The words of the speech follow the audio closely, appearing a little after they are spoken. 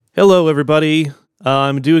Hello, everybody.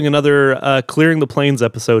 I'm doing another Clearing the Plains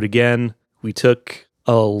episode again. We took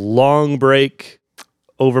a long break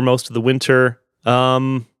over most of the winter.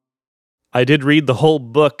 I did read the whole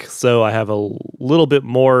book, so I have a little bit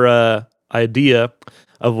more idea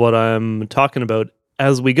of what I'm talking about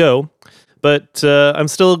as we go. But I'm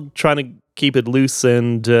still trying to keep it loose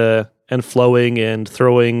and flowing and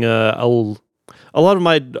throwing a lot of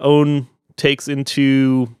my own takes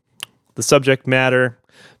into the subject matter,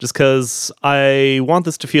 just because I want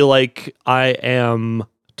this to feel like I am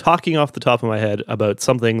talking off the top of my head about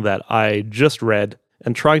something that I just read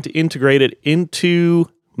and trying to integrate it into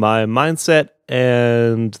my mindset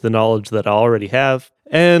and the knowledge that I already have,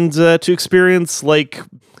 and to experience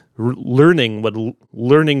learning what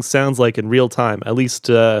learning sounds like in real time, at least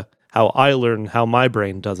how I learn, how my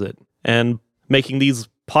brain does it. And making these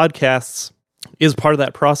podcasts is part of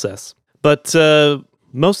that process. But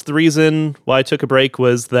most of the reason why I took a break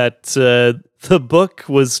was that the book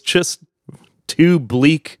was just too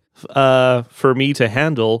bleak for me to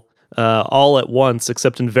handle all at once,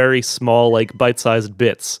 except in very small, bite-sized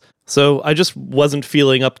bits. So I just wasn't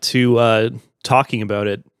feeling up to talking about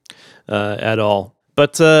it at all.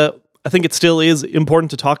 But I think it still is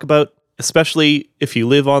important to talk about, especially if you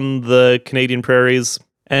live on the Canadian prairies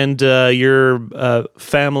and your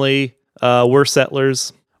family were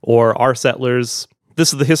settlers or are settlers.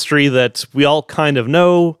 This is the history that we all kind of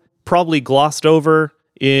know, probably glossed over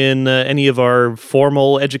in any of our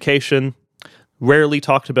formal education, rarely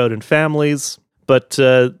talked about in families. But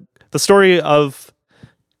the story of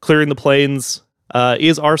Clearing the Plains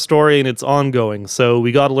is our story, and it's ongoing. So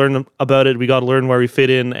we got to learn about it. We got to learn where we fit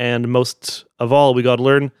in. And most of all, we got to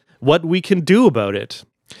learn what we can do about it,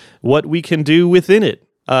 what we can do within it.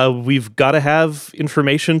 We've got to have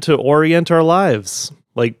information to orient our lives.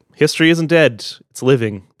 History isn't dead, it's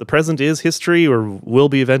living. The present is history, or will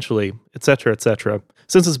be eventually, etc., etc.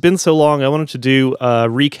 Since it's been so long, I wanted to do a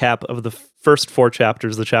recap of the first 4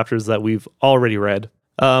 chapters, the chapters that we've already read.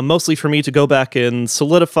 Mostly for me to go back and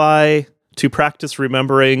solidify, to practice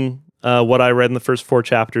remembering what I read in the first 4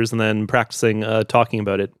 chapters, and then practicing talking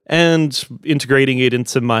about it, and integrating it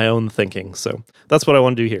into my own thinking. So that's what I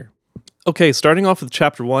want to do here. Okay, starting off with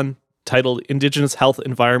chapter 1, titled Indigenous Health,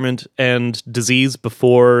 Environment, and Disease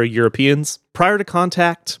Before Europeans. Prior to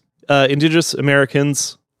contact, Indigenous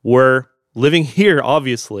Americans were living here,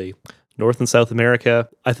 obviously, North and South America.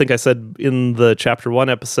 I think I said in the chapter 1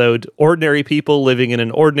 episode, ordinary people living in an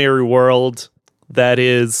ordinary world that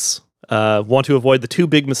is, want to avoid the 2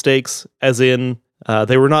 big mistakes, as in,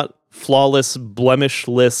 they were not flawless,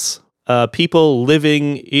 blemishless people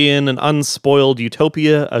living in an unspoiled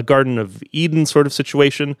utopia, a Garden of Eden sort of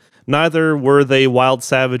situation. Neither were they wild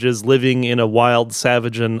savages living in a wild,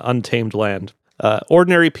 savage, and untamed land.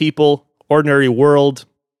 Ordinary people, ordinary world.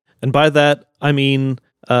 And by that, I mean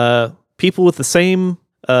people with the same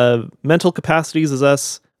mental capacities as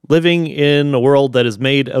us, living in a world that is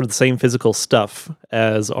made out of the same physical stuff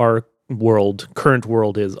as our current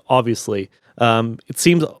world is, obviously. It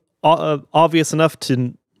seems obvious enough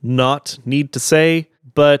to not need to say,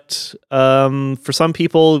 but for some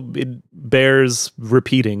people, it bears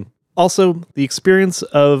repeating. Also, the experience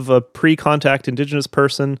of a pre-contact Indigenous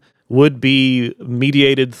person would be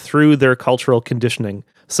mediated through their cultural conditioning.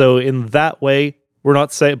 So in that way, we're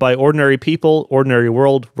not saying by ordinary people, ordinary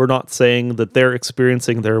world, we're not saying that they're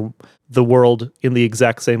experiencing the world in the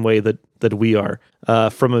exact same way that we are.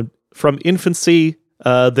 From infancy,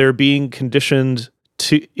 they're being conditioned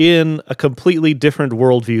in a completely different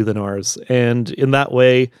worldview than ours. And in that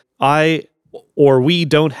way, we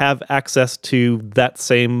don't have access to that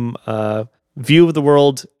same view of the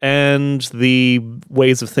world and the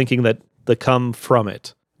ways of thinking that come from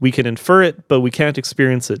it. We can infer it, but we can't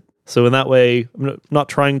experience it. So in that way, I'm not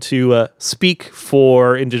trying to speak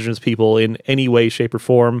for Indigenous people in any way, shape, or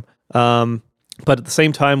form. But at the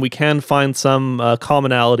same time, we can find some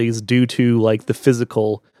commonalities due to the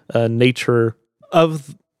physical nature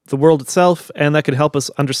of the world itself, and that can help us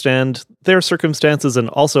understand their circumstances and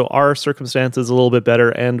also our circumstances a little bit better,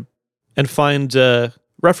 and find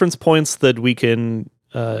reference points that we can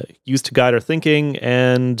use to guide our thinking,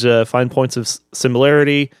 and find points of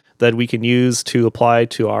similarity that we can use to apply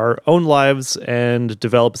to our own lives and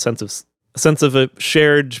develop a sense of a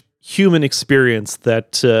shared human experience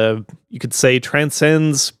that you could say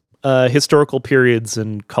transcends historical periods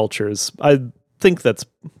and cultures. I think that's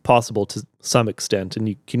possible to some extent, and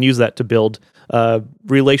you can use that to build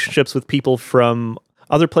relationships with people from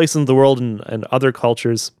other places in the world and other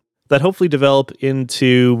cultures that hopefully develop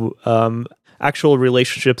into actual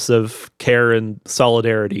relationships of care and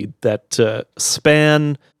solidarity that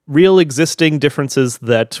span real existing differences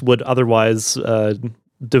that would otherwise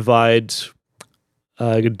divide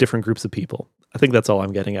different groups of people. I think that's all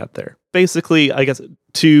I'm getting at there. Basically, I guess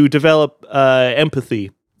to develop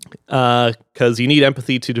empathy, because you need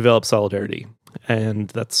empathy to develop solidarity, and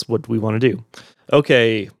that's what we want to do.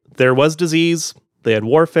 Okay, there was disease, they had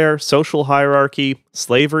warfare, social hierarchy,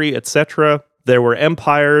 slavery, etc. There were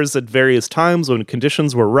empires at various times when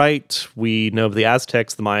conditions were right. We know of the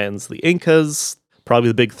Aztecs, the Mayans, the Incas, probably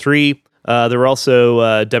the big three. There were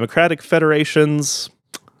also democratic federations,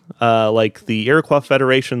 like the Iroquois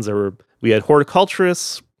federations. We had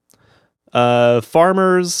horticulturists,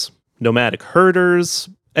 farmers, nomadic herders,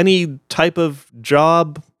 any type of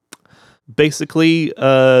job, basically,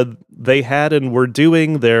 they had and were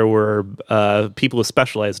doing. There were people with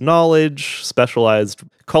specialized knowledge, specialized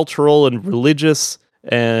cultural and religious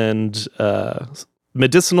and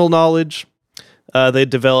medicinal knowledge. They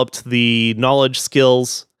developed the knowledge,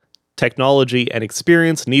 skills, technology, and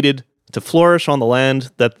experience needed to flourish on the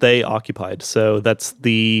land that they occupied. So that's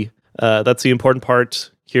the important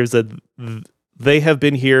part here, is that they have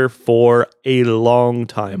been here for a long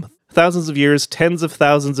time. Thousands of years, tens of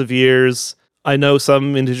thousands of years. I know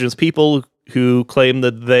some indigenous people who claim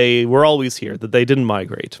that they were always here, that they didn't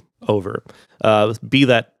migrate over. Be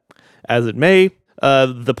that as it may,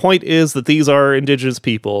 the point is that these are indigenous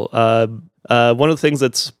people. One of the things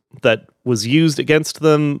that was used against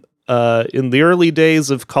them in the early days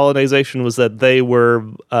of colonization was that they were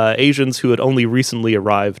Asians who had only recently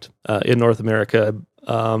arrived in North America.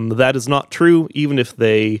 That is not true, even if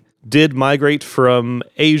they did migrate from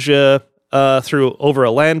Asia through over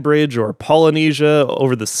a land bridge, or Polynesia,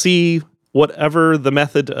 over the sea. Whatever the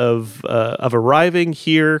method of arriving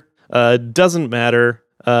here, doesn't matter.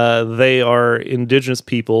 They are indigenous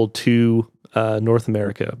people to North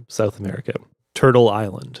America, South America, Turtle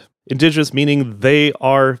Island. Indigenous meaning they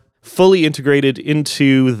are fully integrated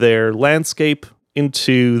into their landscape,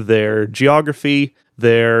 into their geography,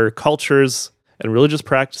 their cultures, and religious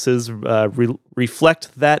practices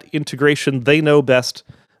reflect that integration. They know best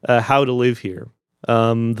how to live here.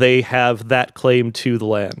 They have that claim to the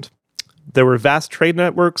land. There were vast trade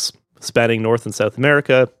networks spanning North and South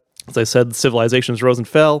America. As I said, civilizations rose and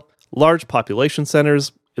fell. Large population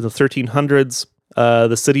centers in the 1300s.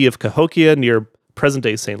 The city of Cahokia near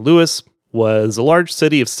present-day St. Louis was a large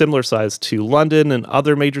city of similar size to London and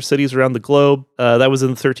other major cities around the globe. That was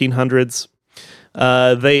in the 1300s.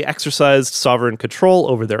 They exercised sovereign control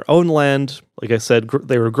over their own land. Like I said,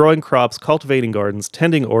 they were growing crops, cultivating gardens,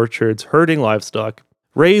 tending orchards, herding livestock,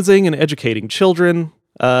 raising and educating children,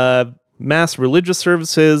 mass religious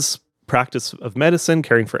services, practice of medicine,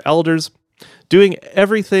 caring for elders, doing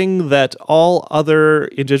everything that all other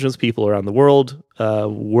indigenous people around the world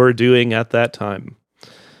were doing at that time,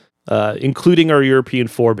 including our European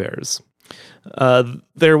forebears.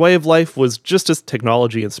 Their way of life was just as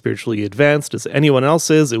technology and spiritually advanced as anyone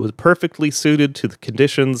else's. It was perfectly suited to the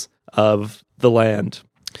conditions of the land.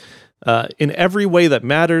 In every way that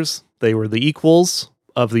matters, they were the equals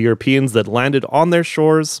of the Europeans that landed on their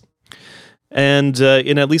shores. And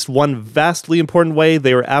in at least one vastly important way,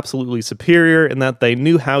 they were absolutely superior in that they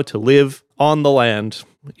knew how to live on the land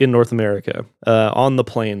in North America, on the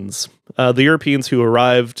plains. The Europeans who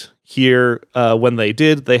arrived here when they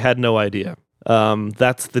did, they had no idea.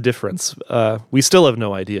 That's the difference. We still have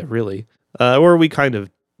no idea, really. Or we kind of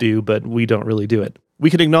do, but we don't really do it. We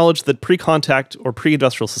can acknowledge that pre-contact or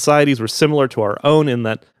pre-industrial societies were similar to our own in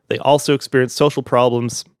that they also experienced social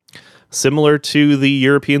problems similar to the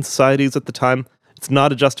European societies at the time. It's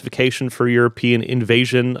not a justification for European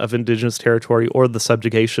invasion of indigenous territory or the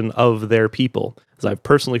subjugation of their people. As I've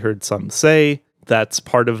personally heard some say, that's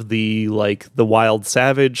part of the wild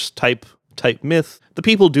savage type myth. The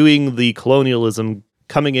people doing the colonialism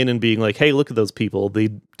coming in and being like, hey, look at those people. They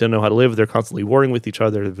don't know how to live. They're constantly warring with each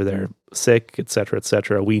other. They're sick, etc.,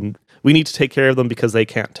 etc. We need to take care of them because they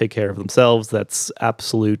can't take care of themselves. That's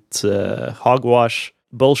absolute hogwash,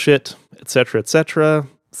 bullshit, etc., etc.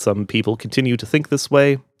 Some people continue to think this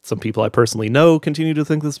way. Some people I personally know continue to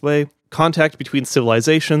think this way. Contact between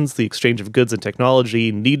civilizations, the exchange of goods and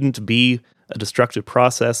technology, needn't be a destructive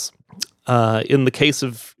process. In the case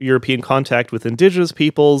of European contact with indigenous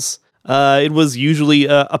peoples, it was usually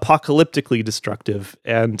apocalyptically destructive,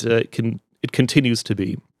 and it continues to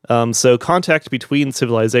be. So contact between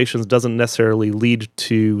civilizations doesn't necessarily lead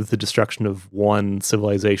to the destruction of one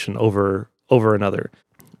civilization over another.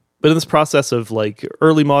 But in this process of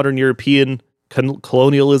early modern European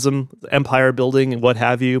colonialism, empire building, and what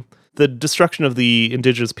have you, the destruction of the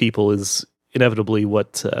indigenous people is inevitably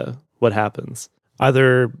what happens.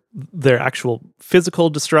 Either their actual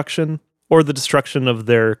physical destruction or the destruction of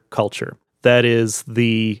their culture. That is,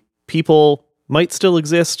 the people might still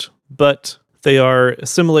exist, but they are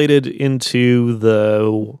assimilated into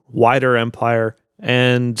the wider empire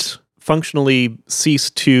and functionally cease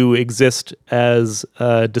to exist as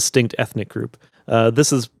a distinct ethnic group.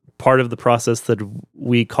 This is part of the process that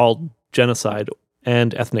we call genocide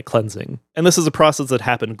and ethnic cleansing. And this is a process that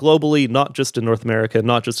happened globally, not just in North America,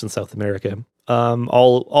 not just in South America.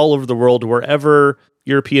 All over the world, wherever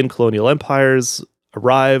European colonial empires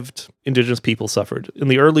arrived, indigenous people suffered. In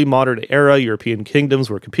the early modern era, European kingdoms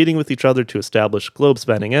were competing with each other to establish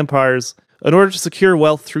globe-spanning empires. In order to secure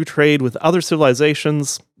wealth through trade with other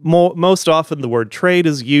civilizations, most often the word trade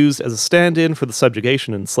is used as a stand-in for the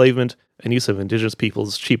subjugation and enslavement and use of indigenous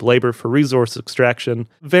people's cheap labor for resource extraction.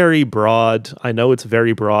 Very broad. I know it's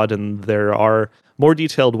very broad, and there are more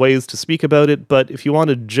detailed ways to speak about it, but if you want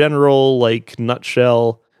a general,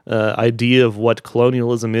 nutshell idea of what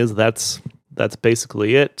colonialism is, that's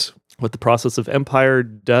basically it. What the process of empire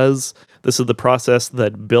does. This is the process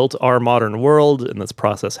that built our modern world, and this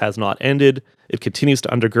process has not ended. It continues to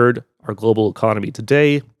undergird our global economy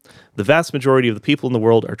today. The vast majority of the people in the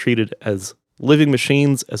world are treated as living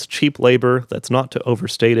machines, as cheap labor. That's not to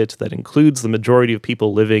overstate it. That includes the majority of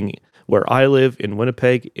people living where I live, in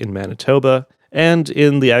Winnipeg, in Manitoba, and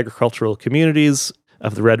in the agricultural communities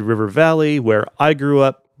of the Red River Valley, where I grew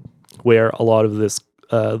up, where a lot of this,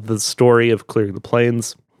 the story of clearing the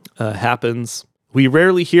plains happens. We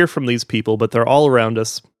rarely hear from these people, but they're all around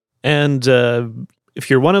us. And if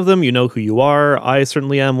you're one of them, you know who you are. I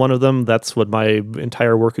certainly am one of them. That's what my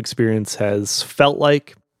entire work experience has felt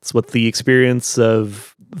like. It's what the experience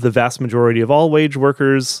of the vast majority of all wage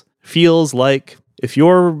workers feels like. If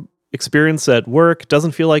your experience at work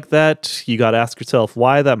doesn't feel like that, you got to ask yourself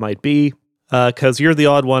why that might be, because you're the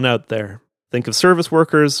odd one out there. Think of service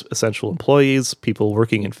workers, essential employees, people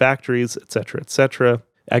working in factories, etc.,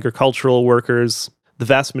 agricultural workers, the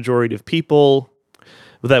vast majority of people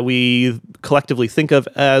that we collectively think of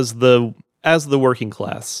as the working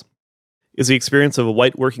class. Is the experience of a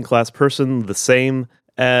white working class person the same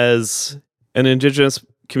as an indigenous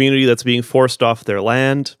community that's being forced off their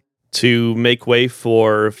land to make way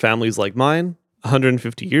for families like mine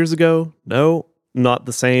 150 years ago? No, not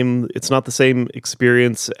the same. It's not the same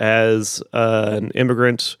experience as an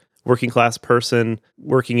immigrant working class person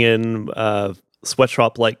working in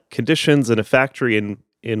sweatshop-like conditions in a factory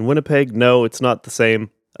in Winnipeg. No, it's not the same.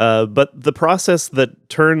 But the process that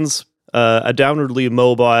turns a downwardly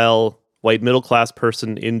mobile white middle-class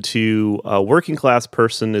person into a working-class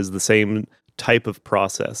person is the same type of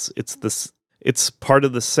process. It's part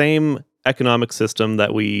of the same economic system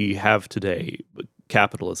that we have today,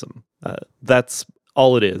 capitalism. That's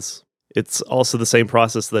all it is. It's also the same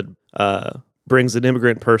process that brings an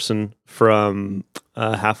immigrant person from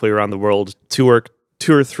halfway around the world to work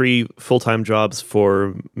 2 or 3 full-time jobs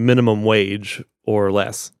for minimum wage or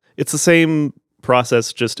less. It's the same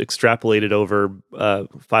process, just extrapolated over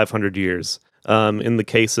 500 years. In the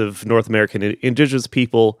case of North American indigenous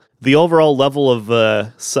people, the overall level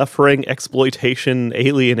of suffering, exploitation,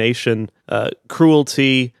 alienation,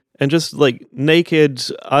 cruelty, and just naked,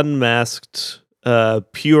 unmasked,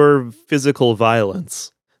 pure physical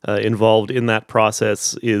violence involved in that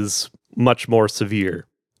process is much more severe,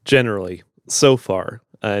 generally, so far.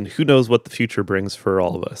 And who knows what the future brings for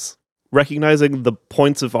all of us. Recognizing the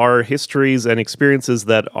points of our histories and experiences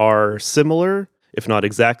that are similar, if not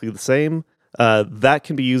exactly the same, that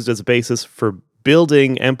can be used as a basis for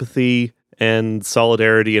building empathy and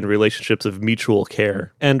solidarity and relationships of mutual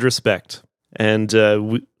care and respect. And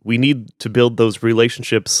we need to build those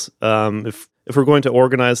relationships if we're going to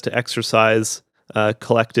organize, to exercise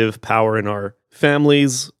collective power in our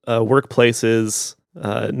families, workplaces,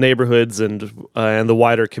 neighborhoods, and the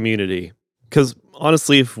wider community. Because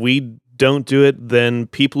honestly, if we don't do it, then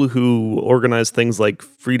people who organize things like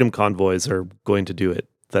freedom convoys are going to do it.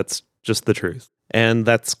 That's just the truth. And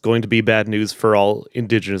that's going to be bad news for all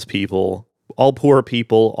indigenous people, all poor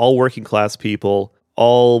people, all working class people,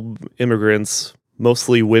 all immigrants,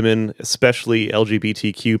 mostly women, especially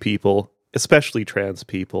LGBTQ people, especially trans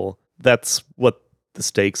people. That's what the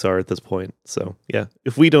stakes are at this point. So yeah,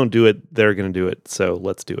 if we don't do it, they're going to do it. So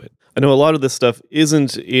let's do it. I know a lot of this stuff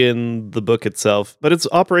isn't in the book itself, but it's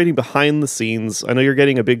operating behind the scenes. I know you're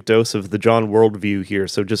getting a big dose of the John worldview here,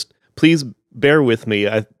 so just please bear with me.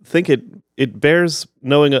 I think it bears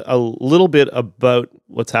knowing a little bit about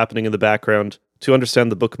what's happening in the background to understand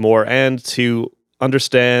the book more and to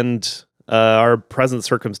understand our present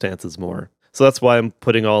circumstances more. So that's why I'm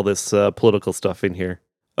putting all this political stuff in here.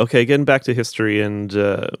 Okay, getting back to history and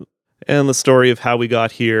and the story of how we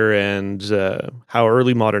got here and how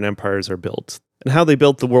early modern empires are built, and how they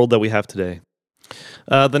built the world that we have today.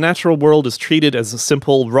 The natural world is treated as a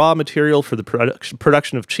simple raw material for the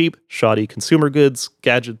production of cheap, shoddy consumer goods,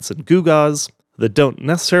 gadgets, and gewgaws that don't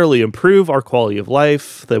necessarily improve our quality of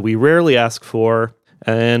life, that we rarely ask for,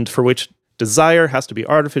 and for which desire has to be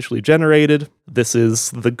artificially generated. This is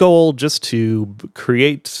the goal, just to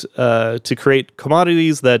create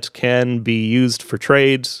commodities that can be used for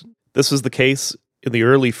trade. This was the case in the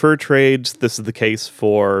early fur trade. This is the case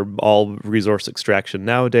for all resource extraction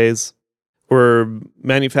nowadays. We're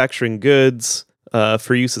manufacturing goods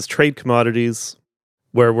for use as trade commodities,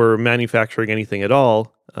 where we're manufacturing anything at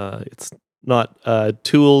all. It's not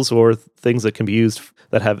tools or things that can be used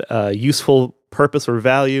that have useful purpose or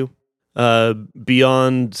value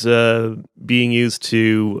beyond being used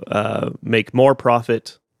to make more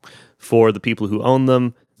profit for the people who own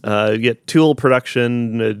them. Yet tool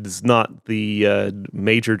production is not the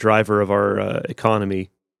major driver of our economy.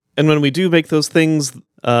 And when we do make those things,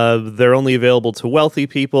 they're only available to wealthy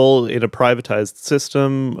people in a privatized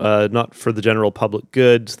system, not for the general public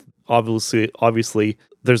good. Obviously,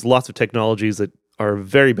 there's lots of technologies that are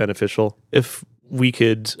very beneficial if we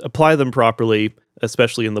could apply them properly,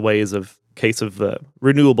 especially in the ways of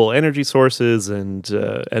renewable energy sources and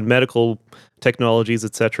medical technologies,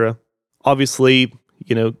 etc. Obviously,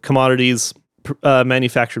 commodities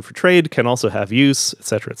manufactured for trade can also have use,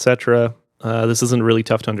 etc., etc. This isn't really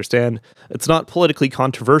tough to understand. It's not politically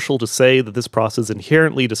controversial to say that this process is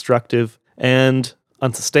inherently destructive and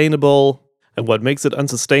unsustainable. And what makes it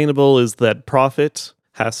unsustainable is that profit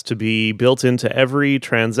has to be built into every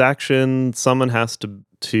transaction someone has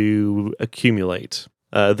to accumulate.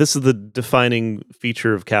 This is the defining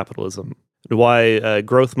feature of capitalism. Why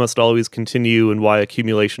growth must always continue and why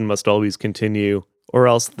accumulation must always continue, or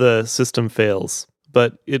else the system fails.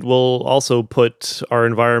 But it will also put our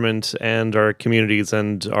environment and our communities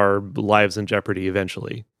and our lives in jeopardy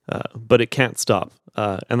eventually. But it can't stop,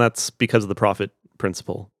 and that's because of the profit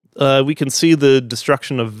principle. We can see the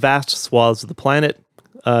destruction of vast swaths of the planet.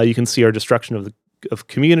 You can see our destruction of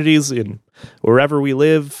communities in wherever we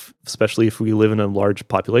live, especially if we live in a large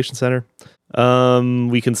population center.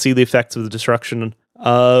 We can see the effects of the destruction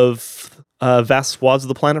of vast swaths of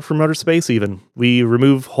the planet from outer space even. We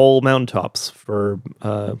remove whole mountaintops for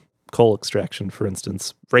coal extraction, for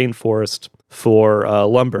instance, rainforest for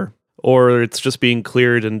lumber, or it's just being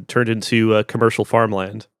cleared and turned into commercial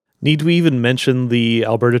farmland. Need we even mention the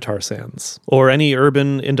Alberta tar sands or any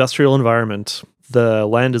urban industrial environment? The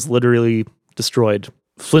land is literally destroyed.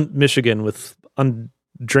 Flint, Michigan, with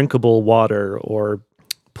undrinkable water or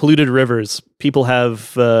polluted rivers. People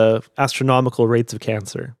have astronomical rates of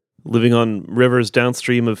cancer living on rivers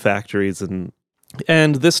downstream of factories,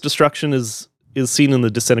 and this destruction is seen in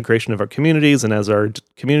the disintegration of our communities, and as our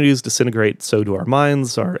communities disintegrate, so do our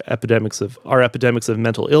minds. Our epidemics of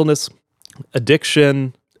mental illness,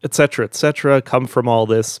 addiction, etc., come from all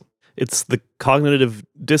this. It's the cognitive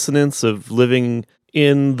dissonance of living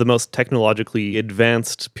in the most technologically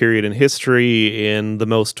advanced period in history, in the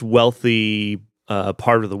most wealthy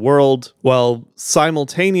part of the world, while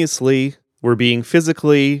simultaneously we're being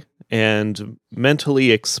physically and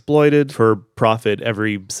mentally exploited for profit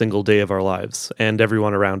every single day of our lives, and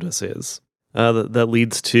everyone around us is. That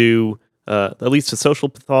leads to social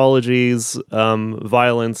pathologies,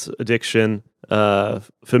 violence, addiction,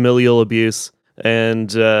 familial abuse,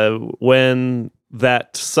 and when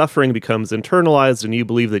that suffering becomes internalized and you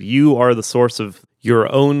believe that you are the source of your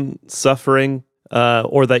own suffering,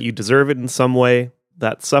 or that you deserve it in some way,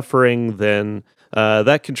 that suffering, then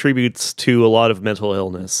that contributes to a lot of mental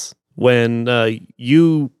illness. When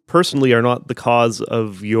you personally are not the cause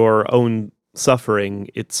of your own suffering,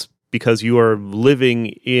 it's because you are living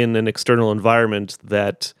in an external environment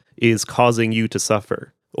that is causing you to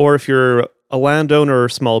suffer. Or if you're a landowner or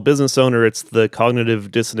small business owner, it's the cognitive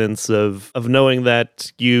dissonance of knowing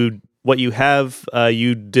that what you have,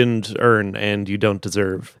 you didn't earn and you don't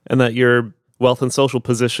deserve, and that your wealth and social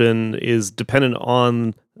position is dependent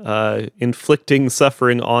on inflicting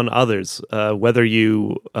suffering on others, whether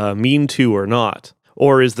you mean to or not,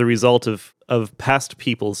 or is the result of past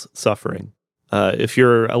people's suffering. If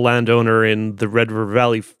you're a landowner in the Red River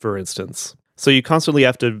Valley, for instance. So you constantly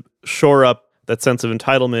have to shore up that sense of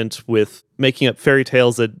entitlement with making up fairy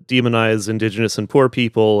tales that demonize Indigenous and poor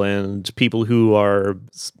people and people who are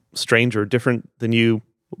strange or different than you,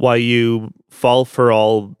 why you fall for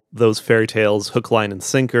all those fairy tales hook, line, and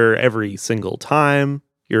sinker every single time.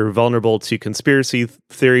 You're vulnerable to conspiracy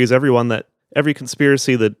theories. Every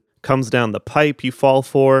conspiracy that comes down the pipe, you fall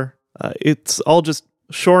for. It's all just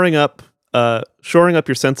shoring up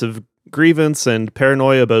your sense of grievance and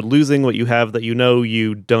paranoia about losing what you have that you know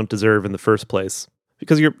you don't deserve in the first place.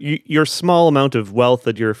 Because your small amount of wealth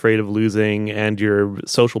that you're afraid of losing and your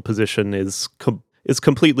social position is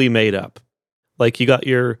completely made up. Like you got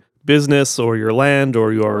your business or your land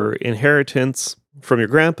or your inheritance from your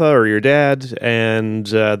grandpa or your dad, and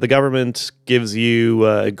the government gives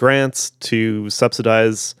you grants to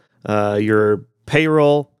subsidize your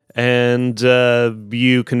payroll, and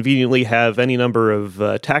you conveniently have any number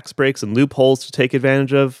of tax breaks and loopholes to take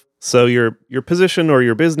advantage of. So your position or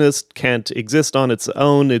your business can't exist on its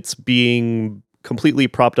own. It's being completely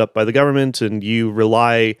propped up by the government, and you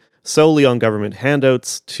rely solely on government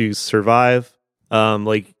handouts to survive.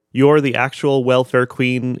 Like you're the actual welfare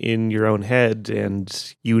queen in your own head,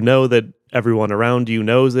 and you know that everyone around you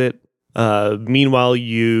knows it. Meanwhile,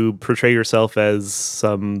 you portray yourself as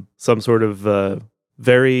some sort of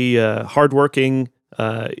very hardworking,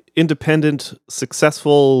 independent,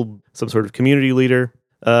 successful, some sort of community leader.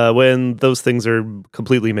 When those things are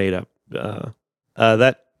completely made up.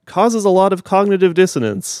 That causes a lot of cognitive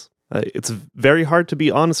dissonance. It's very hard to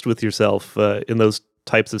be honest with yourself in those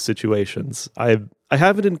types of situations. I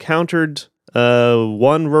haven't encountered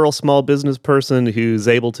one rural small business person who's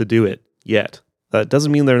able to do it yet. That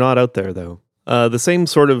doesn't mean they're not out there, though. The same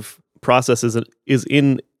sort of process is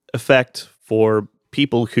in effect for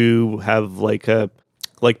people who have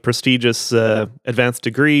like prestigious advanced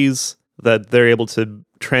degrees, that they're able to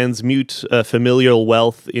transmute familial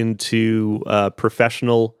wealth into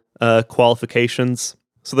professional qualifications.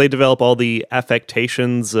 So they develop all the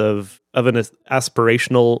affectations of an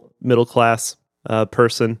aspirational middle class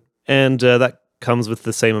person, and that comes with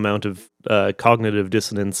the same amount of cognitive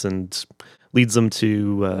dissonance and leads them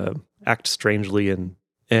to act strangely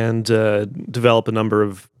and develop a number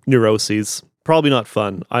of neuroses. Probably not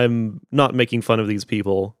fun. I'm not making fun of these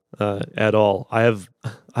people at all. I have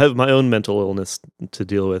my own mental illness to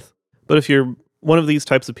deal with. But if you're one of these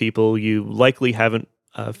types of people, you likely haven't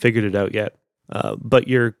figured it out yet. But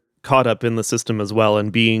you're caught up in the system as well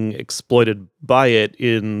and being exploited by it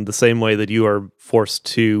in the same way that you are forced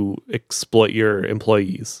to exploit your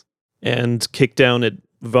employees and kick down at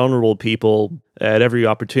vulnerable people at every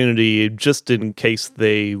opportunity just in case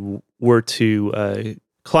they were to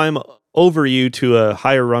climb over you to a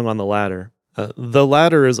higher rung on the ladder. The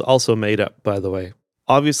ladder is also made up, by the way.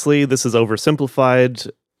 Obviously, this is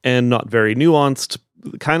oversimplified and not very nuanced.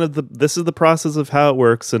 This is the process of how it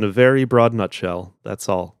works in a very broad nutshell. That's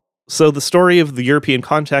all. So the story of the European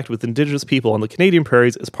contact with Indigenous people on the Canadian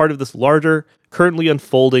prairies is part of this larger, currently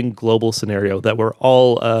unfolding global scenario that we're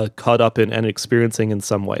all caught up in and experiencing in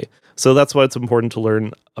some way. So that's why it's important to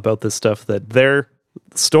learn about this stuff, that their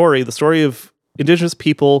story, the story of Indigenous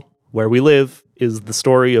people where we live, is the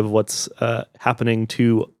story of what's happening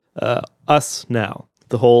to us now.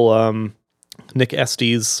 The whole Nick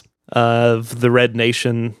Estes of the Red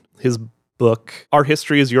Nation, his book, Our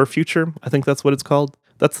History is Your Future, I think that's what it's called.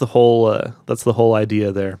 That's the whole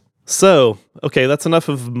idea there. So, okay, that's enough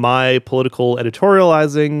of my political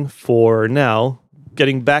editorializing for now.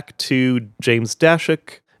 Getting back to James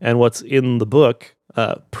Dashik and what's in the book,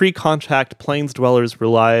 pre-contact plains dwellers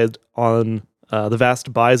relied on the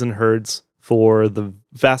vast bison herds for the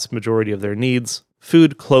vast majority of their needs: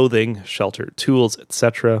 food, clothing, shelter, tools,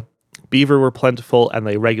 etc. Beaver were plentiful, and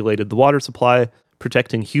they regulated the water supply,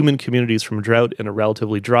 protecting human communities from drought in a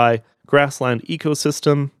relatively dry grassland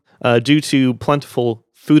ecosystem. Due to plentiful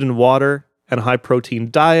food and water and a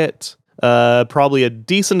high-protein diet, probably a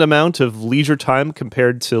decent amount of leisure time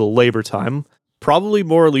compared to labor time. Probably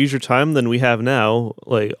more leisure time than we have now,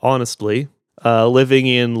 like, honestly. Living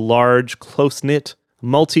in large, close-knit,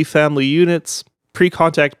 multi-family units,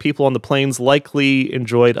 pre-contact people on the plains likely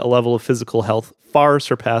enjoyed a level of physical health far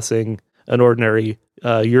surpassing an ordinary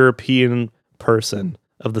European person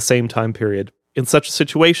of the same time period. In such a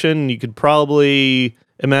situation, you could probably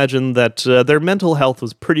imagine that their mental health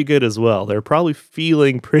was pretty good as well. They're probably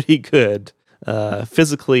feeling pretty good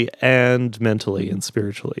physically and mentally and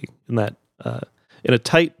spiritually in that in a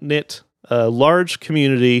tight-knit, large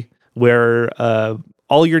community where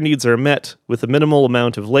all your needs are met with a minimal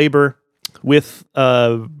amount of labor, with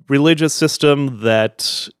a religious system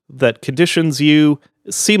that conditions you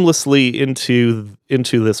seamlessly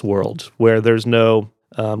into this world where there's no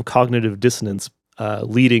cognitive dissonance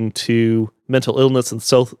leading to mental illness and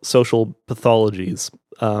social pathologies.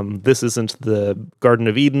 This isn't the Garden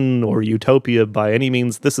of Eden or utopia by any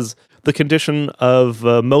means. This is the condition of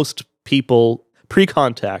most people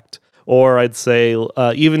pre-contact, or I'd say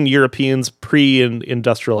even Europeans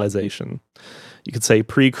pre-industrialization. You could say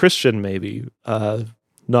pre-Christian, maybe.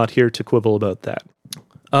 Not here to quibble about that.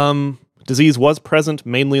 Disease was present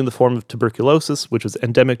mainly in the form of tuberculosis, which was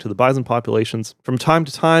endemic to the bison populations. From time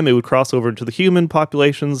to time, it would cross over into the human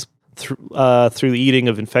populations through the eating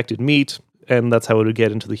of infected meat, and that's how it would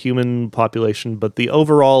get into the human population. But the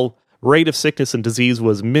overall rate of sickness and disease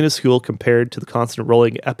was minuscule compared to the constant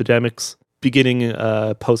rolling epidemics beginning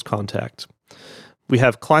post-contact. We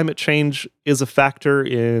have climate change is a factor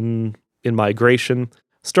in migration.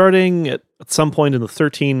 Starting at some point in the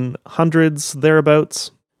 1300s,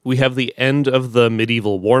 thereabouts, we have the end of the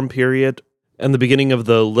medieval warm period and the beginning of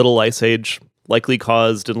the Little Ice Age, likely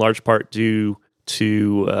caused in large part due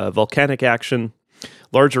to volcanic action,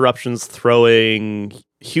 large eruptions throwing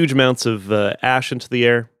huge amounts of ash into the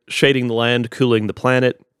air, shading the land, cooling the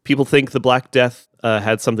planet. People think the Black Death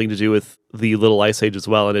had something to do with the Little Ice Age as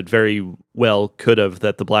well, and it very well could have,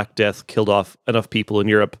 that the Black Death killed off enough people in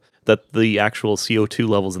Europe that the actual CO2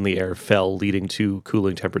 levels in the air fell, leading to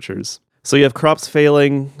cooling temperatures. So you have crops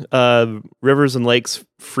failing, rivers and lakes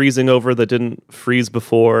freezing over that didn't freeze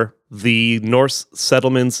before. The Norse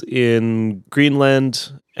settlements in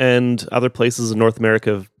Greenland and other places in North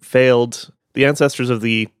America failed. The ancestors of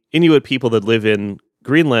the Inuit people that live in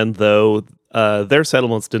Greenland, though, their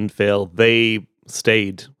settlements didn't fail. They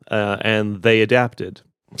stayed and they adapted.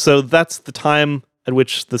 So that's the time at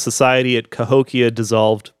which the society at Cahokia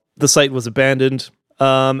dissolved. The site was abandoned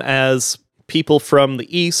as people from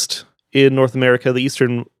the east in North America, the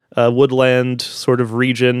eastern woodland sort of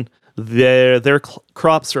region, their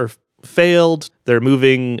crops are failed. They're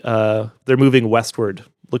moving westward,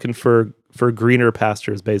 looking for greener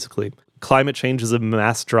pastures. Basically, climate change is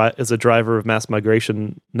a driver of mass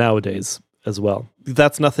migration nowadays as well.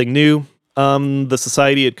 That's nothing new. The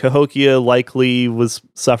society at Cahokia likely was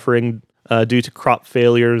suffering due to crop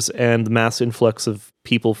failures and the mass influx of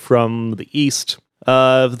people from the east.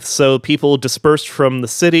 So people dispersed from the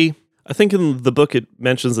city. I think in the book it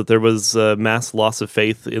mentions that there was mass loss of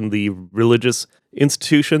faith in the religious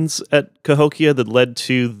institutions at Cahokia that led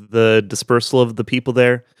to the dispersal of the people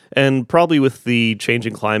there. And probably with the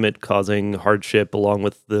changing climate causing hardship, along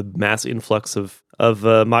with the mass influx of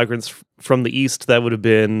migrants from the east, that would have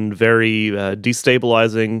been very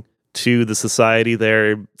destabilizing to the society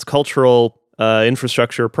there. Its cultural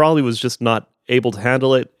infrastructure probably was just not able to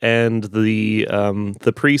handle it, and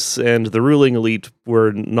the priests and the ruling elite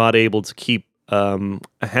were not able to keep a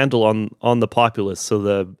handle on the populace. So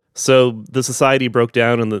the society broke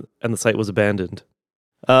down, and the site was abandoned.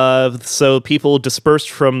 So people dispersed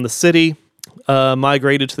from the city,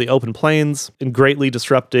 migrated to the open plains, and greatly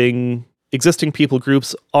disrupting existing people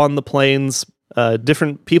groups on the plains.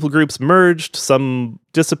 Different people groups merged, some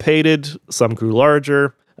dissipated, some grew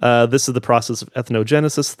larger. This is the process of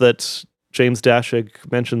ethnogenesis that James Dashig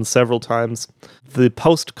mentions several times. The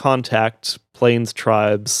post-contact plains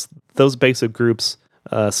tribes, those basic groups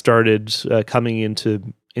started coming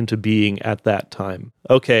into being at that time.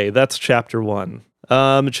 Okay, that's chapter 1.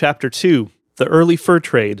 Chapter 2, the early fur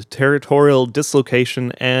trade, territorial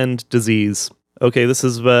dislocation and disease. Okay, this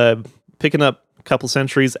is picking up a couple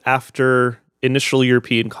centuries after initial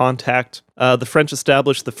European contact. The French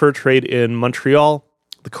established the fur trade in Montreal.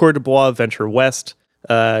 The Coeur de Bois venture west,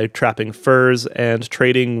 trapping furs and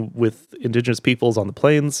trading with indigenous peoples on the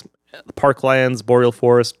plains, the parklands, boreal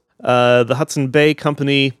forest. The Hudson Bay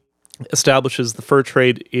Company establishes the fur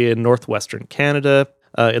trade in northwestern Canada.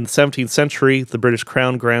 In the 17th century, the British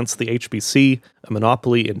Crown grants the HBC a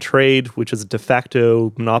monopoly in trade, which is a de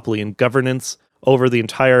facto monopoly in governance over the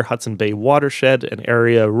entire Hudson Bay watershed, an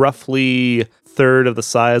area roughly a third of the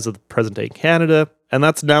size of present-day Canada. And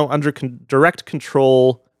that's now under direct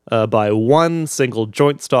control by one single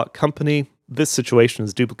joint stock company. This situation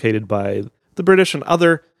is duplicated by the British and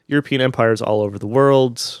other European empires all over the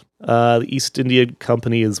world. The East India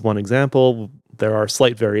Company is one example. There are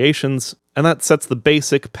slight variations, and that sets the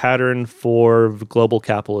basic pattern for global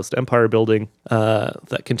capitalist empire building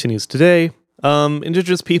that continues today.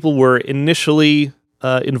 Indigenous people were initially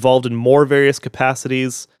involved in more various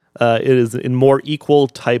capacities. It is in more equal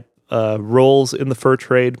type roles in the fur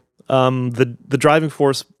trade. The driving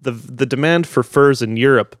force, the demand for furs in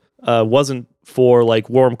Europe wasn't for like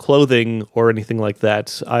warm clothing or anything like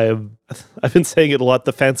that. I've been saying it a lot.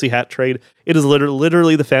 The fancy hat trade. It is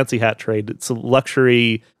literally the fancy hat trade. It's a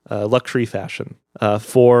luxury fashion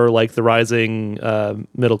for like the rising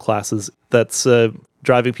middle classes. That's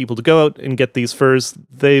driving people to go out and get these furs.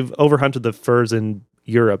 They've overhunted the furs in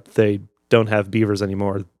Europe. They don't have beavers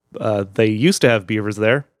anymore. They used to have beavers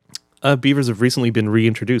there. Beavers have recently been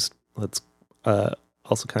reintroduced. That's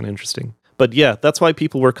also kind of interesting. But yeah, that's why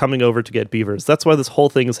people were coming over to get beavers. That's why this whole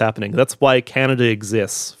thing is happening. That's why Canada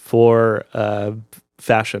exists, for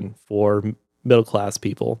fashion, for middle-class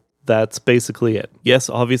people. That's basically it. Yes,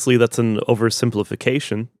 obviously that's an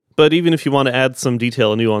oversimplification, but even if you want to add some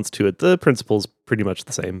detail and nuance to it, the principle's pretty much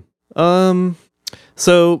the same.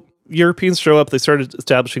 So Europeans show up, they started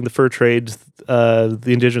establishing the fur trade. The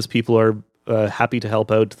indigenous people are happy to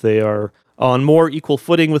help out. They are on more equal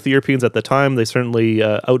footing with the Europeans at the time. They certainly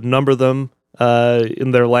outnumber them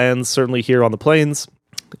in their lands, certainly here on the plains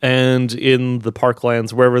and in the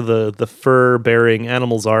parklands, wherever the fur-bearing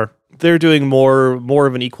animals are. They're doing more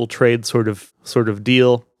of an equal trade sort of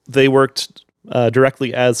deal. They worked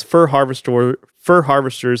directly as fur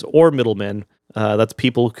harvesters or middlemen. That's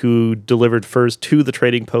people who delivered furs to the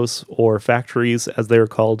trading posts or factories, as they were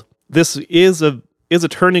called. This is a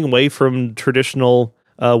turning away from traditional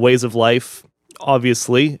ways of life,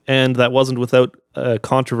 obviously, and that wasn't without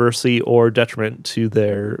controversy or detriment to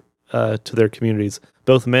their communities.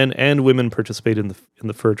 Both men and women participated in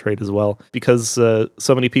the fur trade as well, because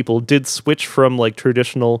so many people did switch from like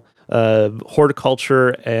traditional horticulture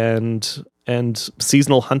and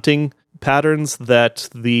seasonal hunting patterns that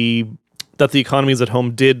the economies at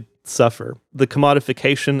home did suffer. The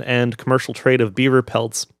commodification and commercial trade of beaver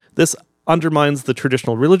pelts, this undermines the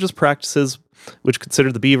traditional religious practices, which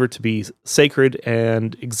considered the beaver to be sacred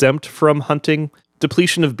and exempt from hunting.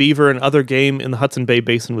 Depletion of beaver and other game in the Hudson Bay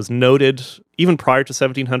Basin was noted even prior to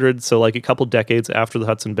 1700, so like a couple decades after the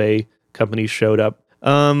Hudson Bay Company showed up.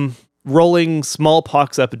 Rolling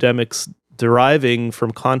smallpox epidemics deriving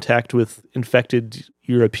from contact with infected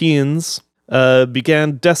Europeans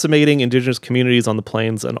began decimating indigenous communities on the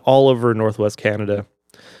plains and all over northwest Canada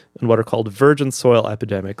in what are called virgin soil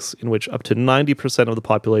epidemics, in which up to 90% of the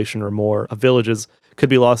population or more of villages could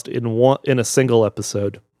be lost in a single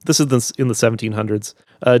episode. This is in the 1700s.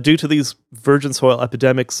 Due to these virgin soil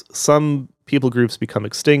epidemics, some people groups become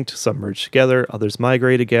extinct, some merge together, others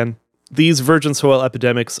migrate again. These virgin soil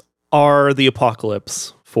epidemics are the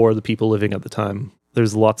apocalypse for the people living at the time.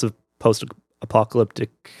 There's lots of post-apocalyptic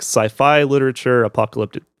sci-fi literature,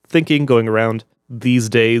 apocalyptic thinking going around these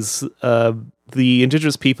days. The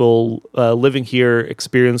indigenous people living here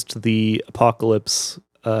experienced the apocalypse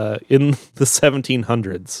in the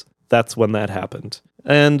 1700s. That's when that happened.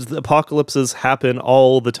 And the apocalypses happen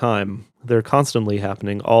all the time. They're constantly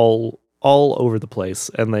happening all over the place,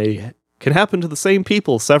 and they can happen to the same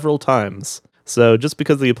people several times. So just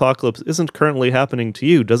because the apocalypse isn't currently happening to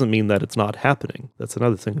you doesn't mean that it's not happening. That's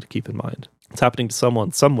another thing to keep in mind. It's happening to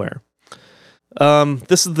someone somewhere.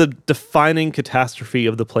 This is the defining catastrophe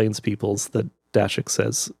of the Plains peoples that Dashik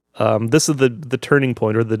says. This is the turning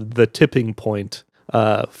point, or the tipping point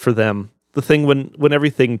for them. The thing when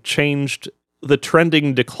everything changed, the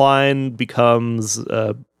trending decline becomes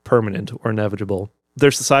permanent or inevitable.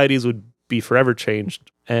 Their societies would be forever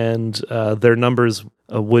changed, and their numbers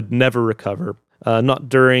would never recover. Not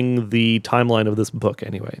during the timeline of this book,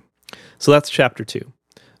 anyway. So that's chapter 2.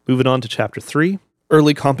 Moving on to chapter 3.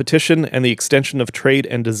 Early competition and the extension of trade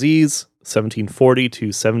and disease, 1740 to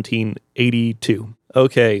 1782.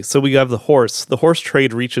 Okay, so we have the horse. The horse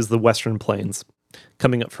trade reaches the Western Plains,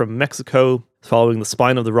 coming up from Mexico, following the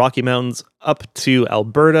spine of the Rocky Mountains up to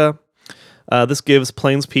Alberta. This gives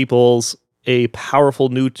Plains peoples a powerful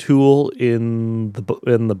new tool in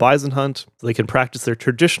the bison hunt. They can practice their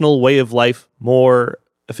traditional way of life more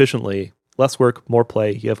efficiently. Less work, more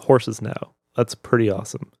play. You have horses now. That's pretty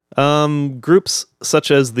awesome. Groups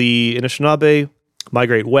such as the Anishinaabe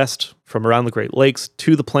migrate west from around the Great Lakes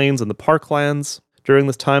to the plains and the parklands. During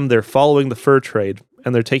this time, they're following the fur trade,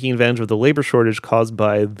 and they're taking advantage of the labor shortage caused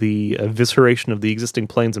by the evisceration of the existing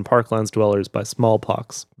plains and parklands dwellers by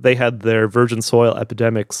smallpox. They had their virgin soil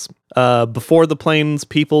epidemics before the plains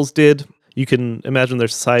peoples did. You can imagine their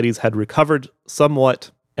societies had recovered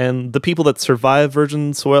somewhat, and the people that survive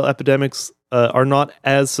virgin soil epidemics are not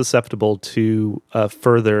as susceptible to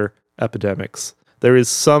further epidemics. There is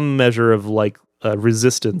some measure of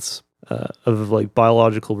resistance, of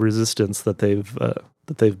biological resistance that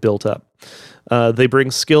they've built up. They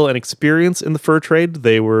bring skill and experience in the fur trade.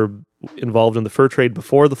 They were involved in the fur trade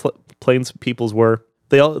before the Plains peoples were.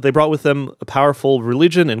 They brought with them a powerful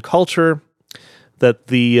religion and culture that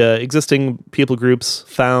the existing people groups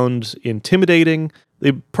found intimidating.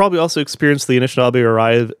 They probably also experienced the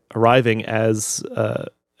Anishinaabe arriving as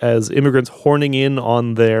immigrants, horning in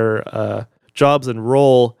on their jobs and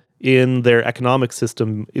role in their economic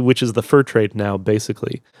system, which is the fur trade now,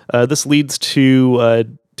 basically. This leads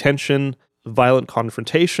to tension, violent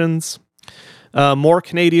confrontations. More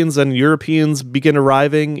Canadians and Europeans begin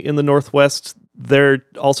arriving in the Northwest. They're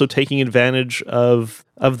also taking advantage of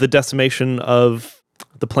the decimation of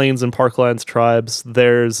the Plains and Parklands tribes.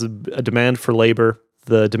 There's a demand for labor.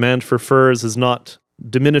 The demand for furs is not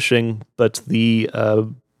diminishing, but the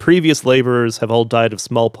previous laborers have all died of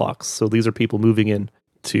smallpox. So these are people moving in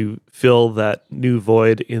to fill that new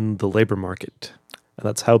void in the labor market. And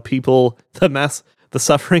that's how the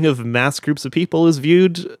suffering of mass groups of people is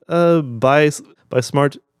viewed by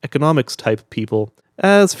smart economics type people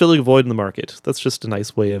as filling a void in the market. That's just a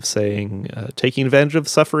nice way of saying taking advantage of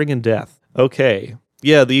suffering and death. Okay.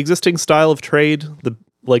 Yeah, the existing style of trade,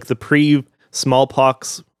 the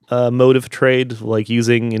pre-smallpox mode of trade, like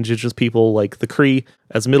using indigenous people like the Cree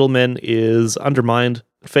as middlemen, is undermined,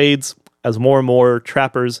 fades as more and more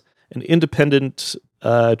trappers and independent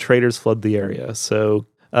traders flood the area. So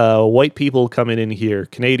white people coming in here,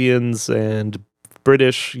 Canadians and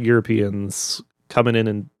British Europeans coming in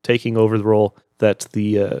and taking over the role that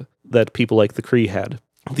that people like the Cree had.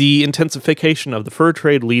 The intensification of the fur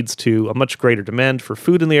trade leads to a much greater demand for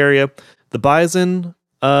food in the area. The bison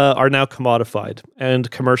are now commodified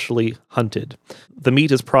and commercially hunted. The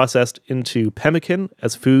meat is processed into pemmican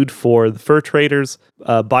as food for the fur traders.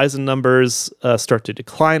 Bison numbers start to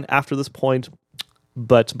decline after this point,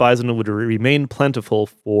 but bison would remain plentiful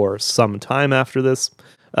for some time after this.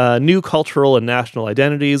 New cultural and national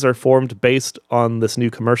identities are formed based on this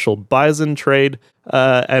new commercial bison trade,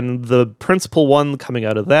 and the principal one coming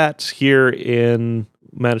out of that here in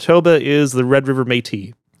Manitoba is the Red River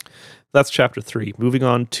Métis. That's chapter 3. Moving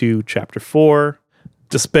on to chapter 4,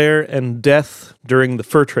 despair and death during the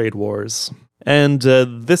fur trade wars. And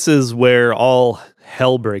this is where all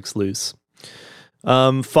hell breaks loose.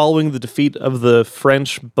 Following the defeat of the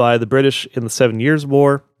French by the British in the 7 Years'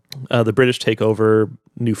 War, the British take over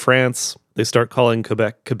New France. They start calling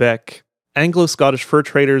Quebec, Quebec. Anglo-Scottish fur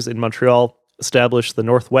traders in Montreal establish the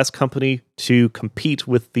Northwest Company to compete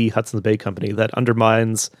with the Hudson's Bay Company. That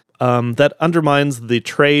undermines the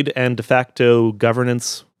trade and de facto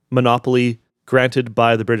governance monopoly granted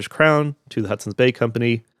by the British Crown to the Hudson's Bay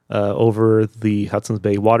Company over the Hudson's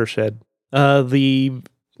Bay watershed. The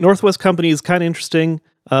Northwest Company is kind of interesting.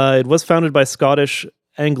 It was founded by Scottish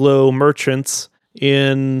Anglo merchants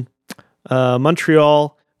in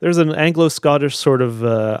Montreal. There's an Anglo-Scottish sort of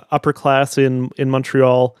upper class in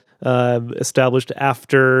Montreal established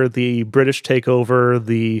after the British takeover.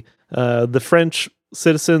 The French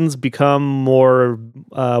citizens become more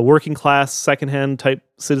working class, secondhand type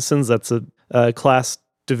citizens. That's a class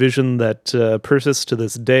division that persists to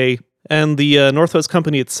this day. And the Northwest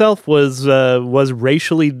Company itself was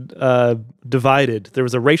racially divided. There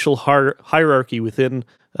was a racial hierarchy within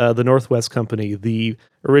the Northwest Company. The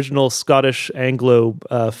original Scottish Anglo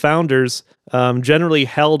founders generally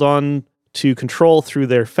held on to control through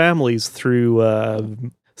their families, through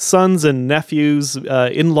sons and nephews,